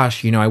world. And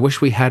gosh, I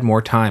wish we had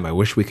more time. I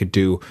wish we could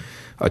do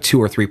a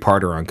 2 or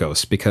 3-parter on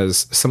ghosts,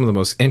 because some of the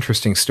most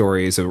interesting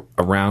stories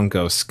around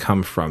ghosts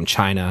come from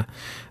China.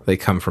 They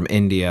come from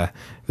India.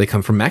 They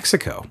come from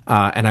Mexico.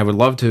 And I would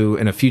love to,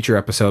 in a future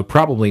episode,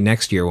 probably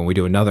next year when we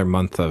do another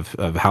month of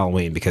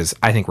Halloween, because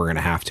I think we're going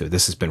to have to.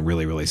 This has been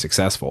really, really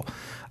successful.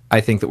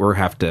 I think that we'll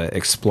have to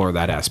explore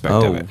that aspect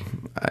of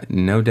it.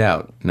 No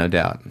doubt.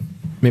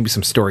 Maybe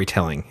some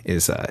storytelling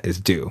is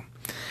due.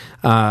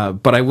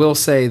 But I will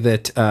say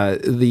that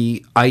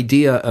the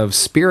idea of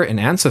spirit and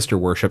ancestor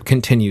worship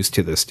continues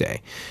to this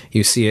day.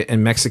 You see it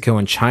in Mexico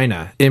and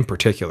China in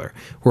particular,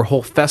 where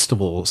whole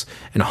festivals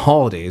and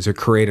holidays are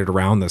created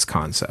around this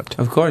concept.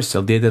 Of course,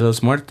 El Dia de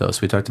los Muertos.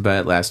 We talked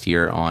about it last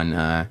year on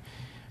The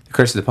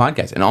Curse of the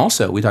Podcast. And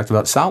also, we talked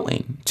about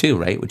Samhain, too,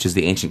 right? Which is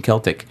the ancient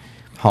Celtic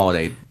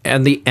holiday.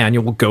 And the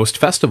annual Ghost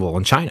Festival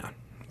in China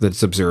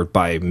that's observed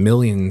by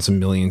millions and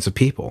millions of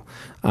people,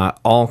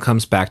 all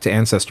comes back to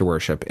ancestor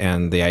worship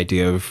and the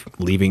idea of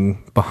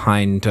leaving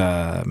behind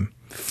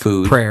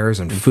Food. prayers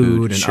and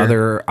food and sure.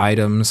 other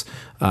items,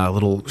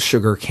 little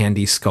sugar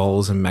candy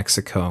skulls in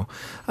Mexico,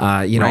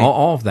 Right.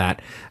 all of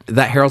that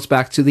heralds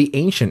back to the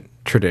ancient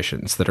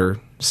traditions that are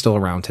still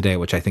around today,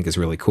 which I think is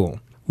really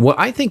cool. What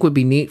I think would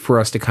be neat for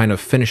us to kind of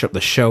finish up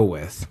the show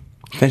with,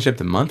 Finish up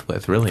the month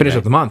with, really. finish right?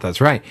 up the month,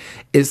 that's right,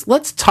 is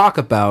let's talk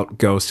about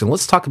ghosts and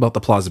let's talk about the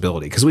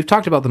plausibility, because we've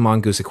talked about the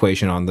mongoose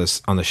equation on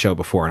the show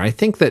before, and I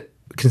think that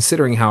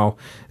considering how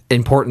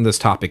important this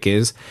topic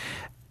is,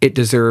 it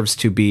deserves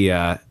to be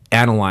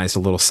analyzed a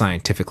little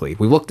scientifically.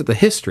 We looked at the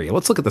history.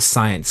 Let's look at the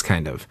science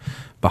kind of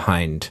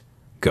behind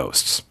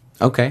ghosts.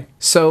 Okay.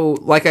 So,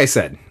 like I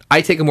said, I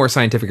take a more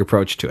scientific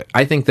approach to it.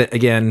 I think that,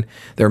 again,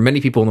 there are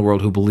many people in the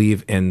world who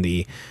believe in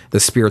the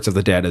spirits of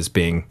the dead as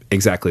being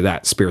exactly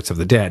that, spirits of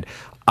the dead.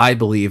 I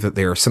believe that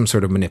they are some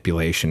sort of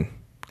manipulation.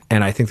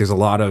 And I think there's a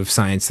lot of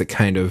science that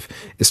kind of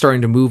is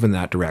starting to move in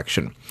that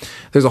direction.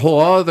 There's a whole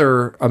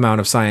other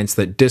amount of science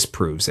that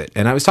disproves it.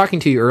 And I was talking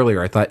to you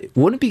earlier, I thought,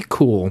 wouldn't it be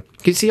cool?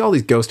 You see all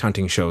these ghost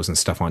hunting shows and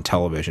stuff on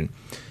television.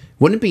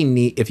 Wouldn't it be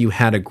neat if you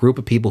had a group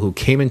of people who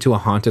came into a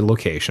haunted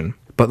location,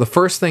 but the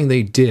first thing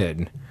they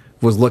did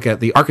was look at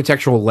the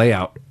architectural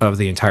layout of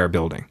the entire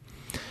building.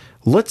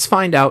 Let's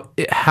find out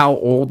how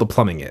old the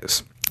plumbing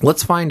is.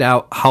 Let's find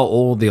out how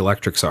old the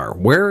electrics are.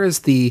 Where is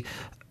the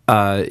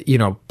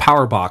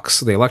power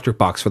box, the electric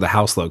box for the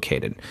house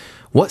located?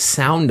 What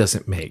sound does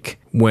it make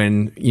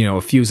when,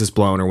 a fuse is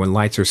blown or when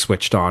lights are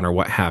switched on or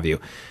what have you?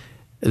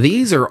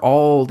 These are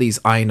all these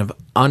kind of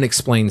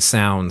unexplained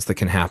sounds that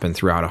can happen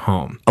throughout a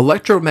home.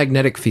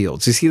 Electromagnetic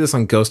fields. You see this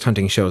on ghost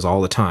hunting shows all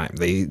the time.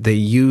 They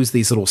use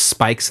these little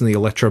spikes in the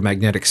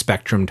electromagnetic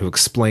spectrum to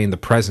explain the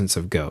presence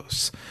of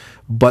ghosts.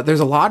 But there's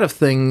a lot of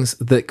things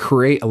that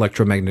create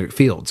electromagnetic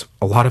fields.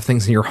 A lot of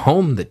things in your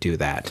home that do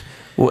that.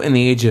 Well, in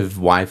the age of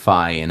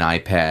Wi-Fi and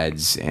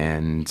iPads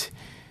and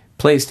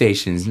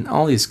PlayStations and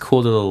all these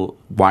cool little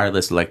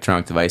wireless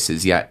electronic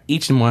devices, yeah,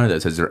 each and one of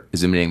those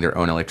is emitting their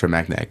own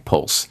electromagnetic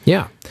pulse.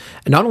 Yeah.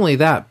 And not only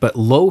that, but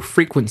low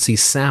frequency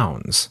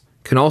sounds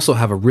can also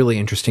have a really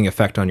interesting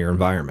effect on your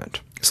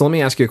environment. So let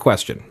me ask you a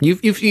question.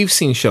 You've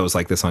seen shows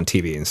like this on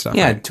TV and stuff,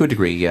 Yeah, right? to a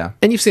degree, yeah.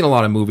 And you've seen a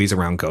lot of movies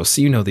around ghosts,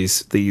 so you know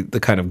the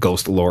kind of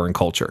ghost lore and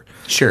culture.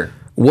 Sure.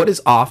 What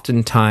is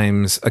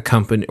oftentimes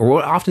accompanied, or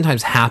what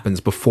oftentimes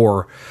happens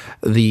before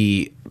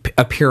the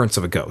appearance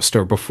of a ghost,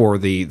 or before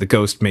the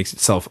ghost makes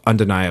itself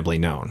undeniably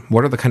known?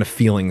 What are the kind of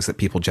feelings that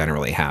people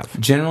generally have?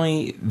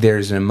 Generally,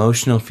 there's an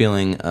emotional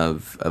feeling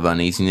of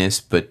uneasiness,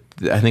 but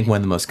I think one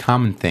of the most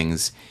common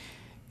things,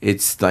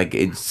 it's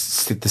the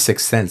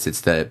sixth sense.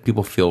 It's that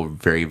people feel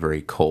very,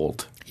 very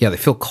cold. Yeah, they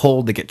feel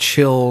cold, they get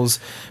chills,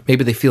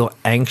 maybe they feel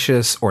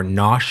anxious or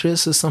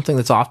nauseous is something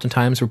that's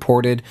oftentimes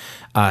reported.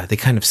 They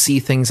kind of see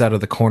things out of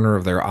the corner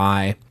of their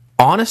eye.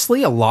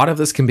 Honestly, a lot of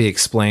this can be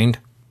explained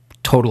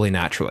totally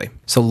naturally.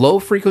 So low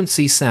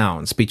frequency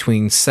sounds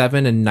between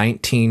 7 and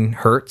 19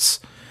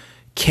 hertz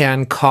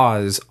can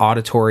cause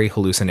auditory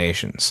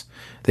hallucinations.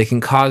 They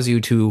can cause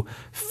you to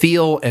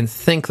feel and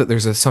think that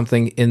there's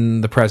something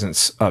in the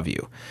presence of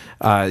you.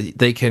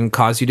 They can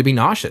cause you to be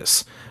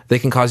nauseous. They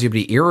can cause you to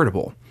be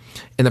irritable.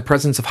 In the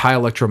presence of high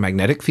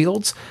electromagnetic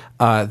fields,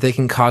 they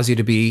can cause you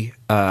to be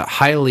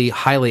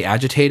highly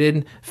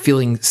agitated,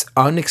 feeling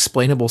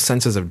unexplainable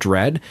senses of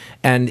dread,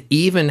 and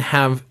even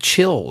have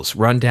chills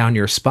run down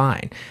your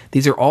spine.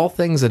 These are all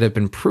things that have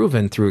been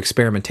proven through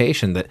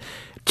experimentation, that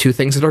two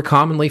things that are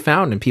commonly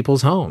found in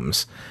people's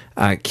homes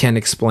can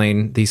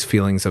explain these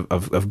feelings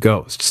of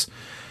ghosts.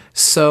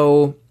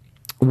 So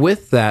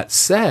with that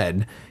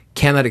said,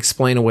 Can that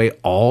explain away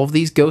all of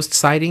these ghost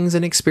sightings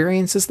and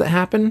experiences that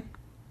happen?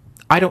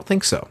 I don't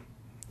think so.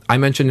 I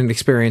mentioned an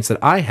experience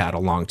that I had a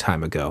long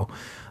time ago,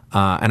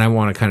 and I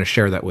want to kind of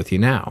share that with you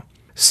now.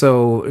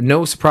 So,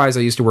 no surprise,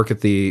 I used to work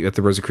at the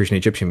Rosicrucian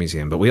Egyptian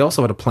Museum, but we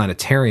also had a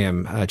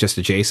planetarium just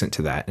adjacent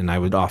to that, and I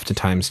would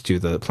oftentimes do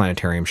the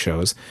planetarium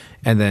shows.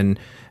 And then,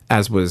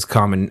 as was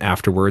common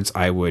afterwards,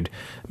 I would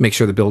make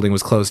sure the building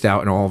was closed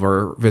out and all of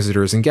our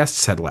visitors and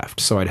guests had left.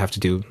 So I'd have to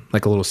do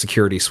like a little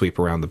security sweep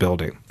around the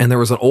building. And there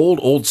was an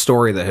old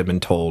story that had been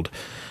told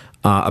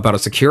about a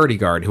security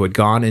guard who had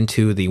gone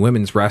into the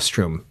women's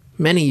restroom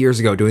many years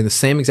ago doing the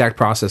same exact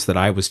process that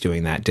I was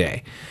doing that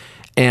day.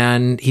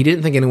 And he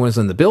didn't think anyone was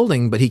in the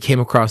building, but he came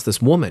across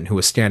this woman who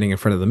was standing in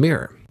front of the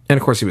mirror. And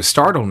of course he was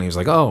startled and he was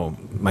like, "Oh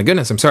my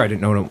goodness, I'm sorry, I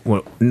didn't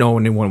know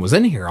anyone was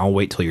in here. I'll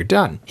wait till you're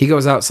done." He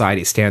goes outside,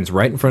 he stands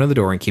right in front of the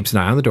door and keeps an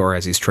eye on the door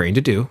as he's trained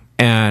to do.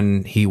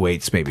 And he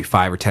waits maybe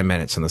 5 or 10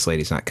 minutes and this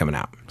lady's not coming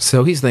out.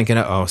 So he's thinking,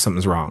 "Oh,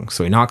 something's wrong."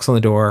 So he knocks on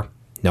the door,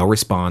 no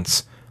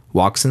response,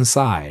 walks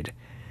inside,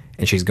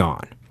 and she's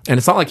gone. And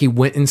it's not like he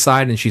went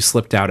inside and she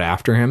slipped out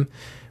after him.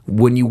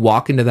 When you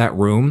walk into that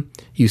room,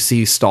 you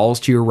see stalls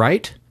to your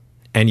right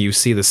and you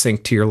see the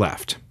sink to your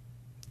left.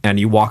 And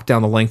you walk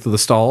down the length of the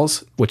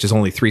stalls, which is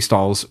only 3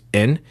 stalls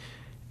in,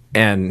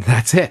 and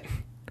that's it.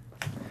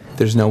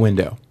 There's no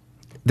window.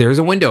 There's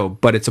a window,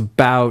 but it's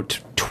about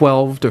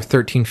 12 to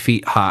 13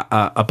 feet high,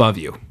 above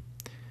you.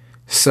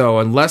 So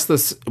unless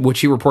this, what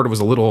she reported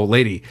was a little old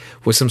lady,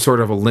 was some sort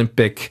of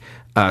Olympic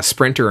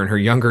sprinter in her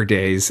younger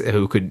days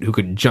who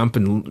could jump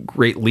in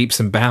great leaps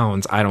and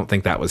bounds, I don't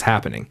think that was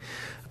happening.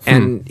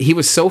 And he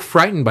was so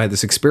frightened by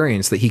this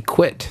experience that he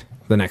quit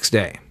the next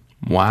day.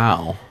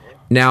 Wow.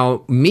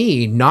 Now,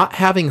 me not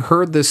having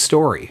heard this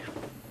story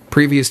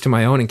previous to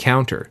my own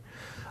encounter,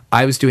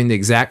 I was doing the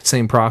exact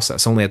same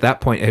process, only at that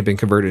point it had been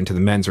converted into the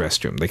men's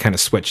restroom. They kind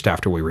of switched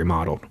after we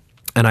remodeled.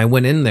 And I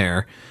went in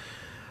there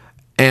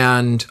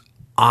and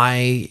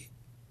I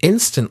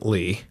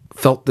instantly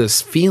felt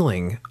this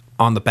feeling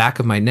on the back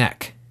of my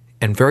neck.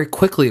 And very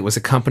quickly it was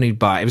accompanied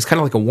by, it was kind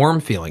of like a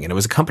warm feeling, and it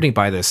was accompanied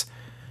by this,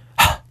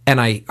 and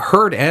I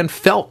heard and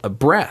felt a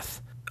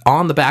breath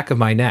on the back of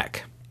my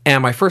neck.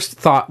 And my first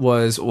thought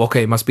was, well,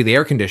 okay, it must be the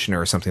air conditioner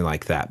or something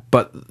like that.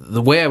 But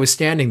the way I was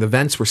standing, the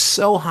vents were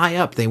so high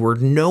up, they were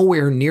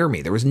nowhere near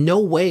me. There was no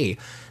way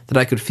that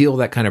I could feel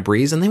that kind of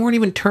breeze, and they weren't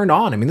even turned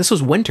on. I mean, this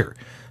was winter,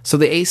 so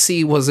the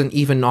AC wasn't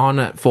even on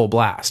at full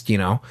blast, you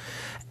know?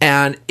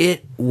 And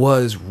it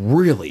was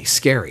really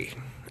scary.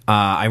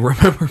 I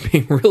remember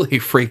being really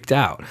freaked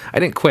out. I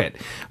didn't quit,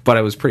 but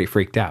I was pretty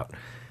freaked out.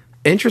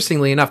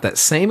 Interestingly enough, that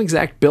same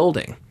exact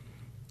building,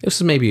 this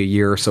was maybe a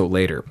year or so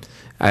later,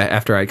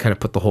 after I kind of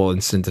put the whole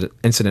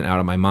incident out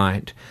of my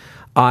mind,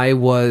 I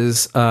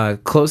was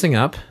closing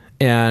up,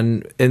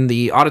 and in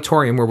the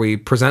auditorium where we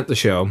present the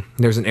show,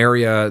 there's an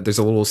area, there's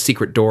a little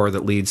secret door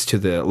that leads to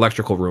the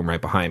electrical room right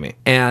behind me.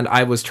 And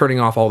I was turning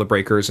off all the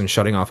breakers and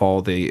shutting off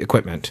all the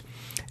equipment.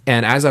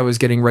 And as I was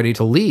getting ready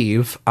to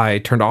leave, I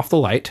turned off the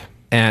light.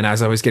 And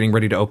as I was getting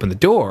ready to open the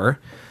door,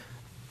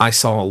 I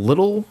saw a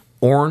little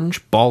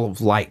orange ball of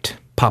light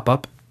pop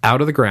up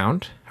out of the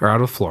ground, or out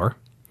of the floor,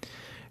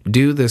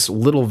 do this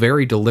little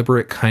very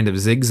deliberate kind of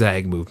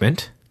zigzag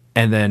movement,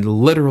 and then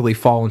literally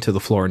fall into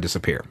the floor and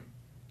disappear.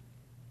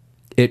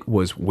 It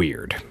was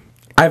weird.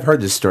 I've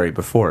heard this story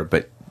before,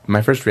 but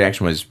my first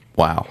reaction was,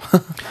 wow.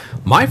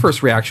 My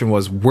first reaction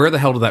was, where the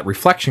hell did that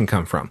reflection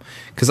come from?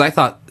 Because I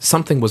thought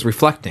something was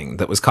reflecting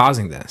that was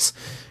causing this.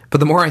 But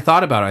the more I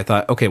thought about it, I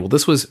thought, okay, well,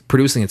 this was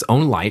producing its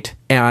own light,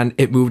 and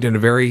it moved in a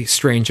very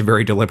strange and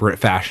very deliberate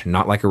fashion,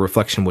 not like a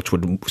reflection which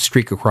would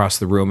streak across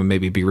the room and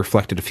maybe be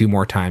reflected a few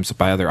more times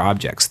by other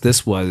objects.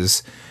 This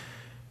was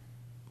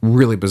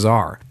really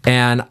bizarre.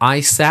 And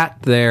I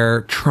sat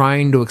there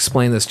trying to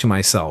explain this to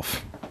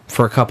myself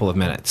for a couple of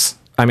minutes.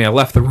 I mean, I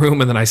left the room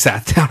and then I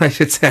sat down, I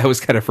should say. I was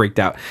kind of freaked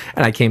out.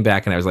 And I came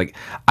back and I was like,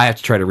 I have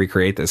to try to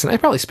recreate this. And I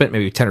probably spent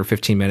maybe 10 or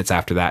 15 minutes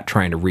after that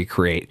trying to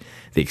recreate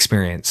the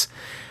experience.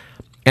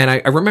 And I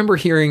remember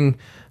hearing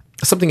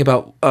something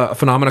about a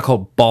phenomena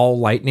called ball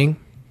lightning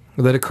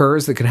that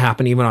occurs that can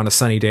happen even on a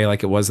sunny day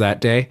like it was that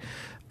day.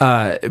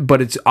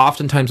 But it's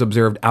oftentimes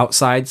observed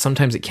outside.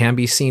 Sometimes it can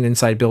be seen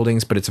inside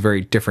buildings, but it's a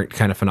very different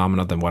kind of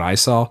phenomena than what I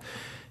saw.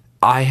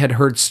 I had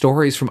heard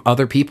stories from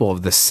other people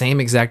of the same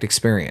exact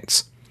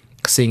experience,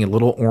 seeing a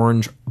little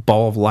orange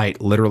ball of light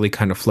literally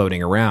kind of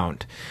floating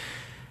around.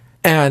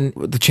 And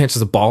the chances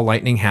of ball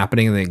lightning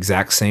happening in the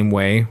exact same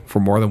way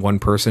for more than one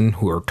person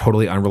who are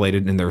totally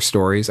unrelated in their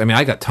stories. I mean,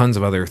 I got tons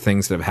of other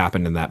things that have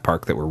happened in that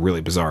park that were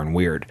really bizarre and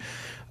weird.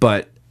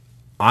 But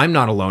I'm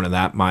not alone in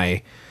that.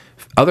 My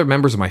other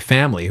members of my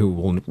family, who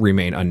will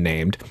remain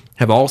unnamed,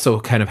 have also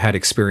kind of had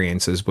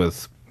experiences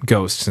with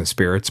ghosts and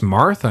spirits.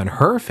 Martha and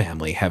her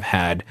family have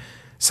had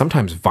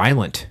sometimes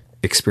violent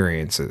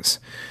experiences.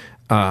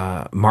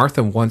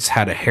 Martha once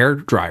had a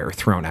hairdryer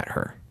thrown at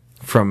her.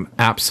 From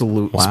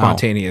absolute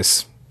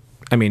spontaneous,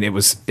 I mean, it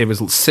was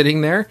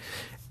sitting there,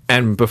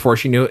 and before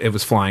she knew it, it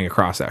was flying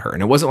across at her.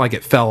 And it wasn't like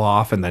it fell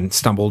off and then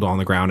stumbled on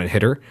the ground and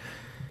hit her.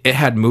 It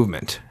had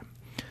movement.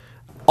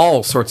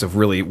 all sorts of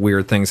really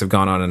weird things have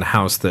gone on in a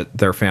house that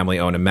their family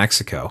owned in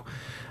Mexico.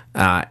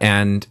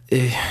 Trying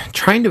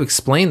to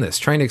explain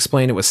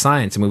it with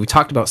science. I mean, we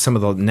talked about some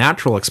of the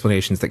natural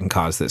explanations that can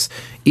cause this.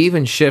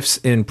 Even shifts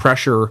in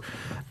pressure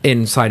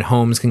inside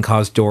homes can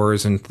cause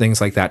doors and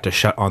things like that to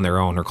shut on their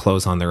own or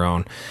close on their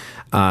own.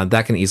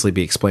 That can easily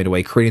be explained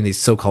away. Creating these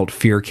so-called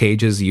fear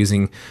cages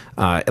using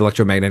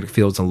electromagnetic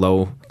fields and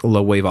low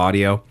wave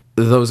audio.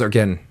 Those,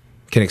 again,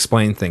 can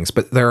explain things.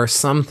 But there are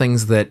some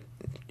things that,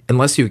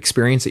 unless you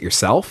experience it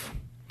yourself,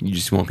 You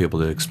just won't be able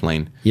to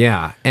explain.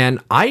 yeah. And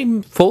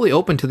I'm fully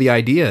open to the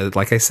idea,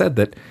 like I said,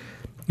 that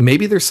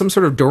maybe there's some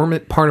sort of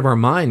dormant part of our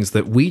minds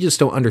that we just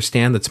don't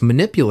understand that's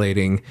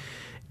manipulating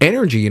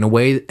energy in a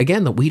way,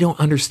 again, that we don't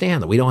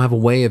understand, that we don't have a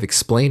way of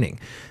explaining.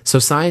 So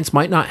science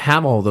might not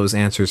have all those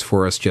answers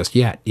for us just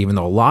yet, even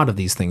though a lot of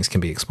these things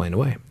can be explained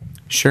away.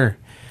 Sure.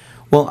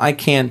 Well, I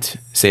can't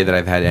say that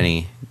I've had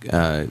any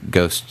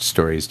ghost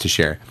stories to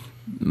share.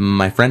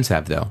 My friends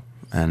have, though.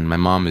 And my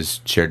mom has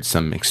shared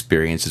some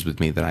experiences with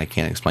me that I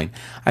can't explain.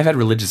 I've had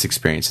religious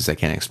experiences I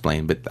can't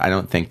explain, but I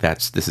don't think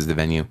this is the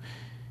venue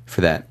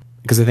for that,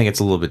 because I think it's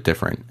a little bit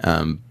different.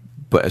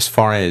 But as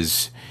far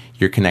as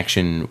your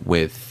connection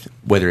with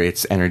whether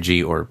it's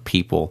energy or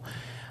people,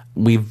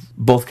 we've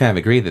both kind of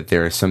agreed that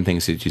there are some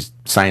things that just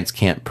science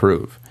can't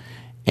prove.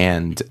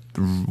 And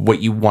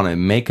what you want to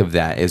make of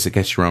that is, I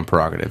guess, your own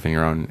prerogative and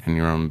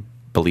your own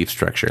belief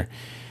structure.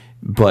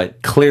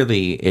 But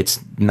clearly,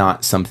 it's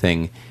not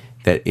something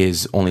that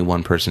is only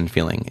one person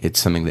feeling. It's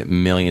something that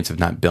millions, if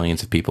not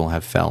billions, of people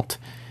have felt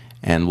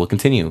and will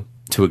continue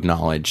to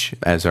acknowledge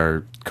as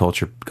our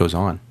culture goes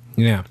on.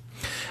 Yeah.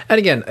 And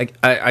again,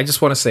 I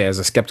just want to say, as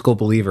a skeptical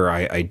believer,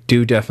 I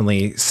do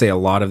definitely say a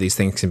lot of these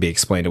things can be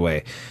explained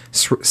away.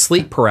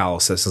 Sleep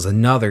paralysis is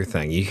another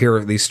thing. You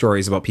hear these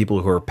stories about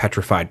people who are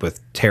petrified with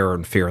terror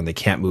and fear and they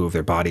can't move,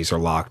 their bodies are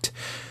locked.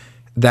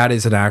 That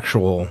is an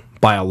actual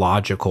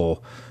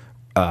biological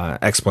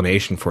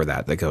explanation for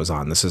that goes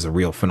on. This is a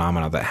real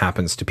phenomenon that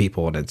happens to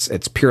people, and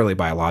it's purely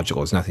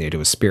biological. It's nothing to do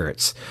with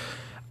spirits.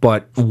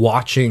 But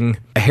watching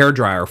a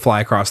hairdryer fly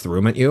across the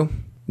room at you,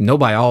 no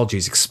biology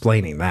is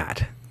explaining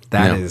that.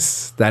 That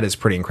is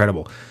pretty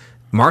incredible.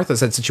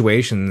 Martha's had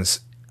situations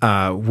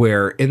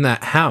where in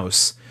that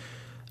house,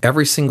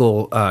 every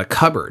single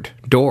cupboard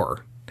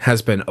door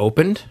has been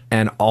opened,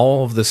 and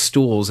all of the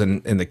stools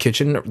in the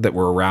kitchen that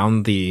were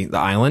around the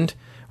island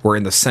were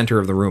in the center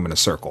of the room in a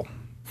circle.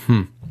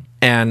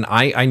 And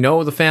I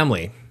know the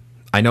family.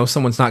 I know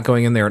someone's not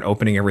going in there and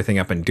opening everything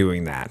up and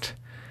doing that.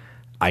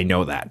 I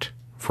know that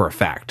for a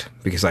fact,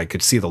 because I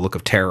could see the look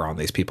of terror on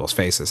these people's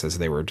faces as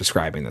they were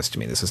describing this to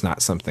me. This is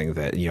not something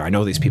that, I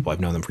know these people,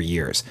 I've known them for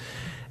years.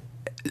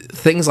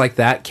 Things like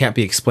that can't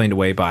be explained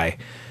away by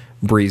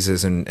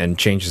breezes and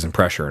changes in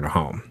pressure in a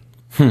home.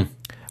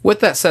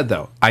 With that said,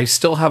 though, I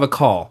still have a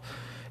call.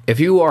 If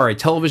you are a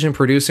television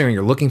producer and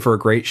you're looking for a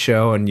great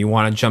show and you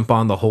want to jump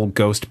on the whole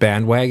ghost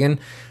bandwagon,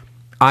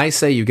 I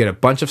say you get a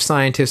bunch of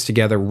scientists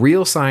together,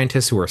 real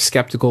scientists who are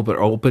skeptical but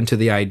open to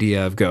the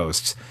idea of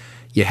ghosts.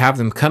 You have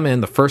them come in.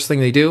 The first thing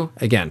they do,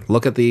 again,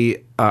 look at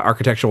the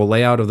architectural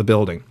layout of the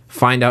building.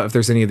 Find out if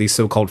there's any of these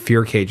so-called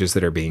fear cages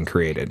that are being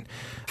created.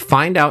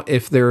 Find out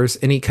if there's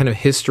any kind of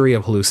history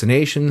of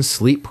hallucinations,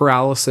 sleep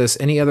paralysis,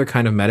 any other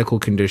kind of medical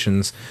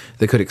conditions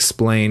that could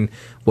explain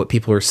what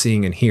people are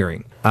seeing and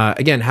hearing.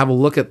 Again, have a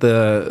look at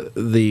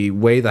the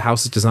way the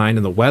house is designed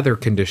and the weather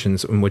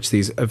conditions in which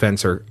these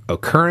events are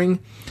occurring.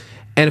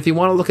 And if you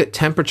want to look at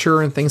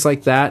temperature and things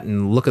like that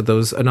and look at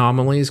those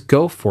anomalies,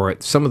 go for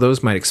it. Some of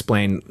those might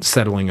explain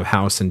settling of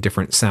house and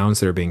different sounds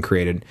that are being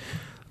created.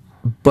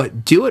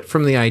 But do it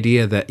from the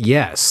idea that,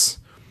 yes,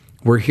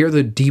 we're here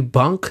to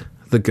debunk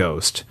the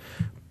ghost,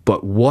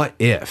 but what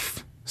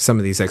if some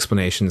of these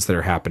explanations that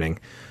are happening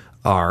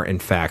are, in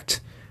fact,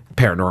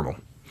 paranormal?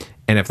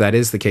 And if that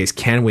is the case,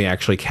 can we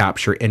actually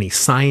capture any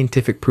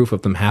scientific proof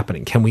of them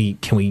happening? Can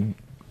we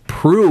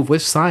prove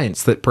with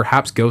science that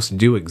perhaps ghosts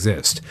do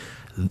exist?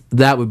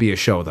 That would be a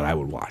show that I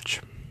would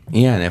watch.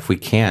 Yeah, and if we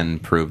can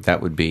prove,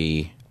 that would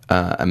be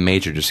a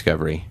major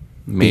discovery.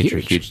 Major,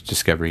 huge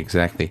discovery,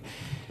 exactly.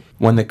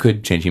 One that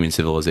could change human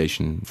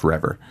civilization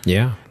forever.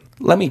 Yeah.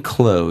 Let me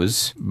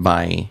close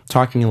by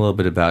talking a little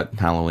bit about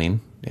Halloween,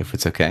 if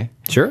it's okay.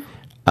 Sure.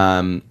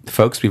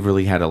 Folks, we've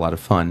really had a lot of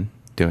fun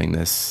doing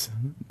this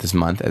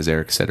month, as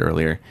Eric said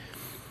earlier.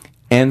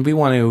 And we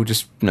want to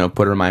just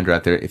put a reminder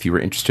out there, if you were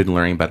interested in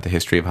learning about the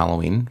history of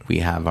Halloween, we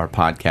have our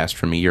podcast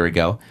from a year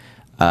ago.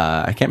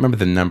 I can't remember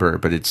the number,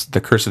 but it's The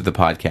Curse of the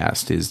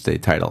Podcast is the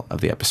title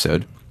of the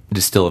episode. It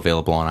is still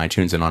available on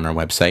iTunes and on our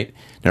website,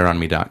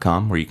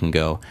 neuronomy.com, where you can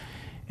go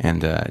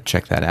and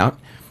check that out,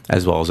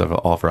 as well as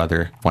all of our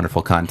other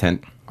wonderful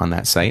content on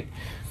that site.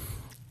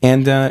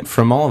 And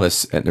from all of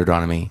us at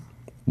Nerdonomy,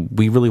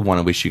 we really want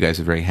to wish you guys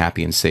a very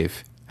happy and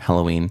safe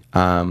Halloween.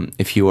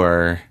 If you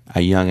are a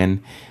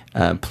youngin',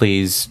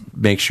 please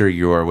make sure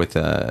you are with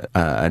an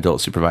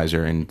adult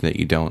supervisor and that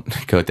you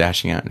don't go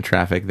dashing out in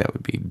traffic. That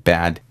would be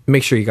bad.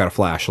 Make sure you got a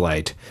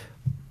flashlight.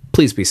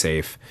 Please be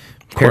safe.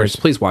 Parents,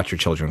 please watch your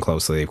children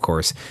closely, of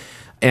course.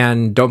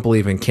 And don't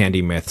believe in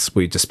candy myths.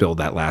 We dispelled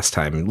that last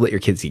time. Let your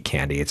kids eat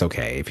candy. It's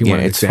okay. If you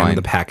want to it's examine fine.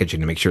 the packaging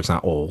to make sure it's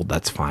not old,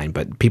 that's fine.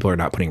 But people are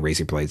not putting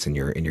razor blades in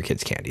your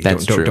kids' candy.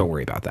 That's true. Don't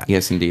worry about that.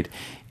 Yes, indeed.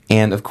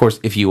 And of course,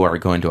 if you are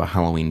going to a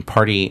Halloween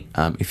party,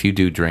 if you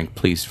do drink,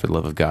 please, for the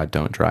love of God,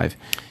 don't drive.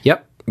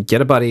 Yep.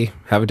 Get a buddy,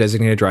 have a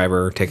designated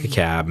driver, take a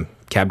cab.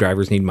 Cab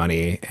drivers need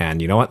money,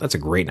 and you know what? That's a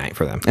great night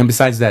for them. And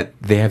besides that,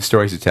 they have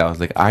stories to tell. It's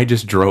like, I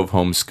just drove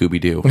home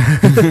Scooby-Doo.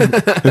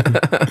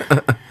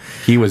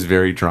 He was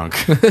very drunk.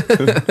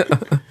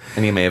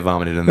 And he may have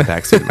vomited in the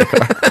backseat of my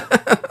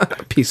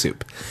car. Pea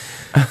soup.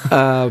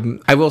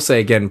 I will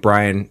say again,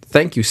 Brian,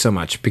 thank you so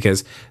much,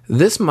 because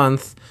this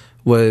month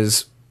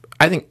was,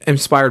 I think,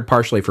 inspired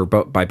partially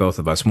by both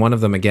of us. One of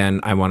them,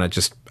 again, I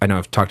know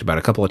I've talked about it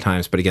a couple of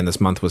times, but again,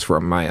 this month was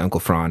for my Uncle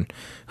Fran,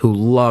 who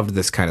loved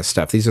this kind of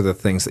stuff. These are the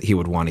things that he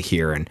would want to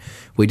hear, and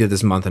we did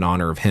this month in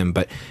honor of him.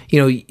 But,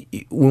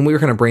 when we were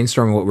kind of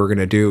brainstorming what we were going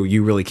to do,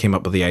 you really came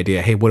up with the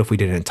idea, hey, what if we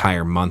did an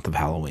entire month of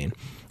Halloween?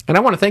 And I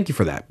want to thank you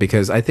for that,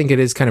 because I think it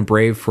is kind of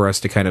brave for us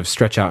to kind of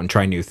stretch out and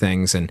try new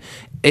things, and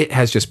it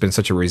has just been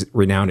such a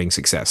resounding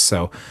success.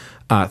 So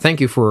thank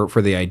you for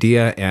the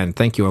idea, and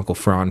thank you, Uncle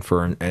Fran,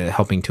 for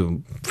helping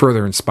to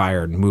further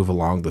inspire and move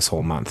along this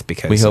whole month.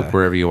 Because we hope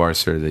wherever you are,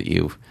 sir, that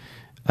you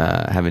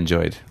have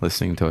enjoyed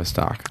listening to us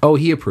talk. Oh,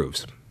 he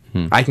approves.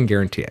 I can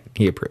guarantee it.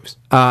 He approves.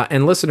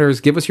 And listeners,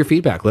 give us your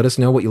feedback. Let us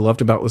know what you loved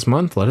about this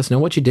month. Let us know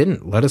what you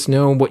didn't. Let us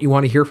know what you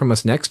want to hear from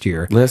us next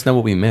year. Let us know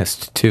what we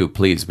missed, too,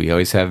 please. We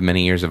always have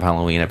many years of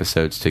Halloween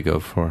episodes to go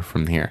for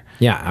from here.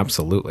 Yeah,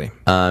 absolutely.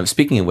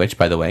 Speaking of which,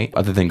 by the way,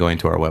 other than going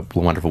to our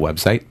wonderful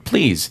website,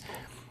 please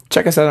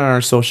check us out on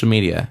our social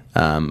media.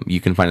 You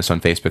can find us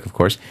on Facebook, of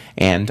course,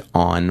 and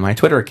on my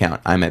Twitter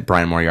account. I'm at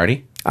Brian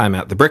Moriarty. I'm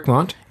at the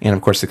Brickmont. And,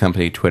 of course, the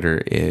company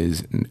Twitter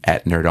is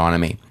at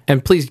Nerdonomy.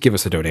 And please give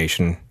us a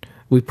donation.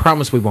 We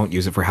promise we won't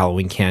use it for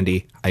Halloween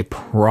candy. I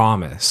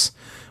promise.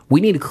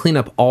 We need to clean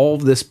up all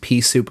of this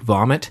pea soup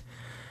vomit.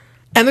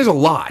 And there's a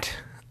lot.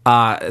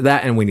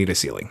 That, and we need a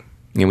ceiling.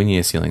 Yeah, we need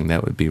a ceiling.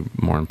 That would be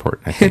more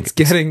important, I think. It's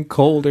getting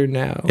colder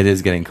now. It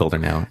is getting colder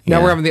now. Now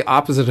Yeah. we're having the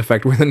opposite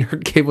effect, where the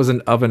Nerd Cave was an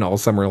oven all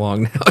summer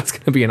long. Now it's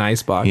going to be an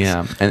icebox.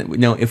 Yeah. And,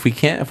 if we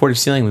can't afford a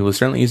ceiling, we will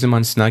certainly use them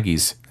on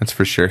Snuggies. That's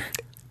for sure.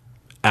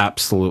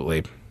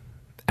 Absolutely.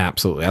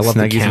 Absolutely. I love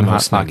Snuggies the and camo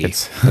Hot Snuggie.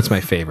 Pockets. That's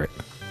my favorite.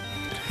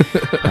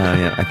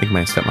 Yeah, I think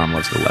my stepmom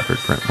loves the leopard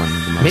print one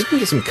the most. Maybe we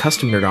get some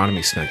custom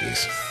Nerdonomy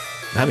Snuggies.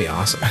 That'd be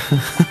awesome.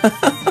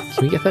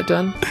 Can we get that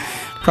done?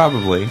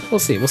 Probably. We'll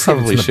see. We'll see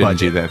Probably if it's in the shouldn't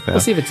do budget. that, though.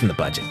 We'll see if it's in the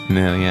budget.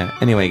 No, yeah.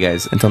 Anyway,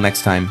 guys, until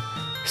next time,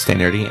 stay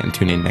nerdy and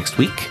tune in next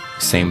week.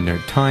 Same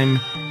nerd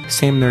time,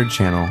 same nerd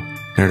channel,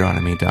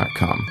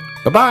 nerdonomy.com.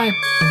 Bye-bye.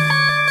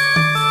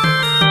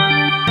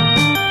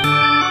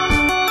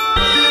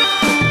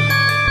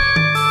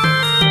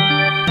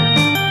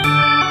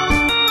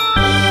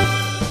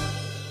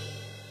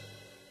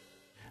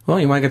 Well,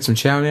 you want to get some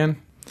chow, Dan?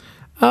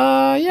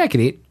 Yeah, I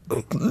could eat.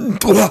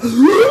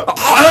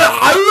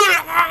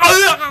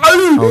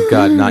 Oh,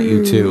 God, not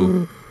you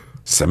too.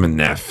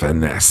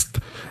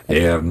 Semenefenest,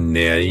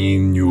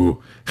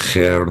 Erneinu,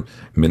 Her,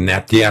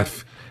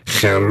 Menetief,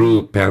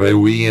 Heru,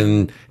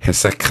 Perewin,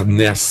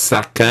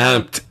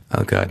 Hesaknesakamt.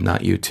 Oh, God,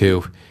 not you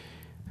too.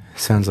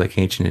 Sounds like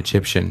ancient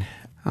Egyptian.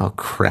 Oh,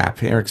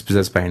 crap. Eric's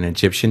possessed by an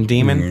Egyptian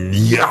demon?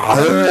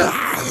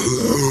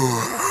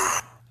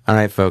 All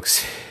right,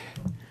 folks.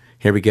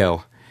 Here we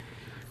go.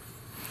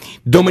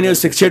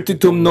 Dominus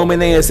exercitum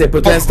nomine esse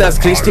potestas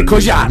Christi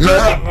cojat.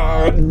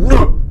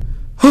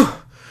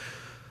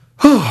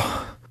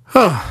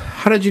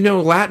 How did you know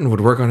Latin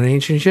would work on an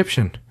ancient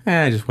Egyptian?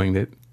 I just winged it.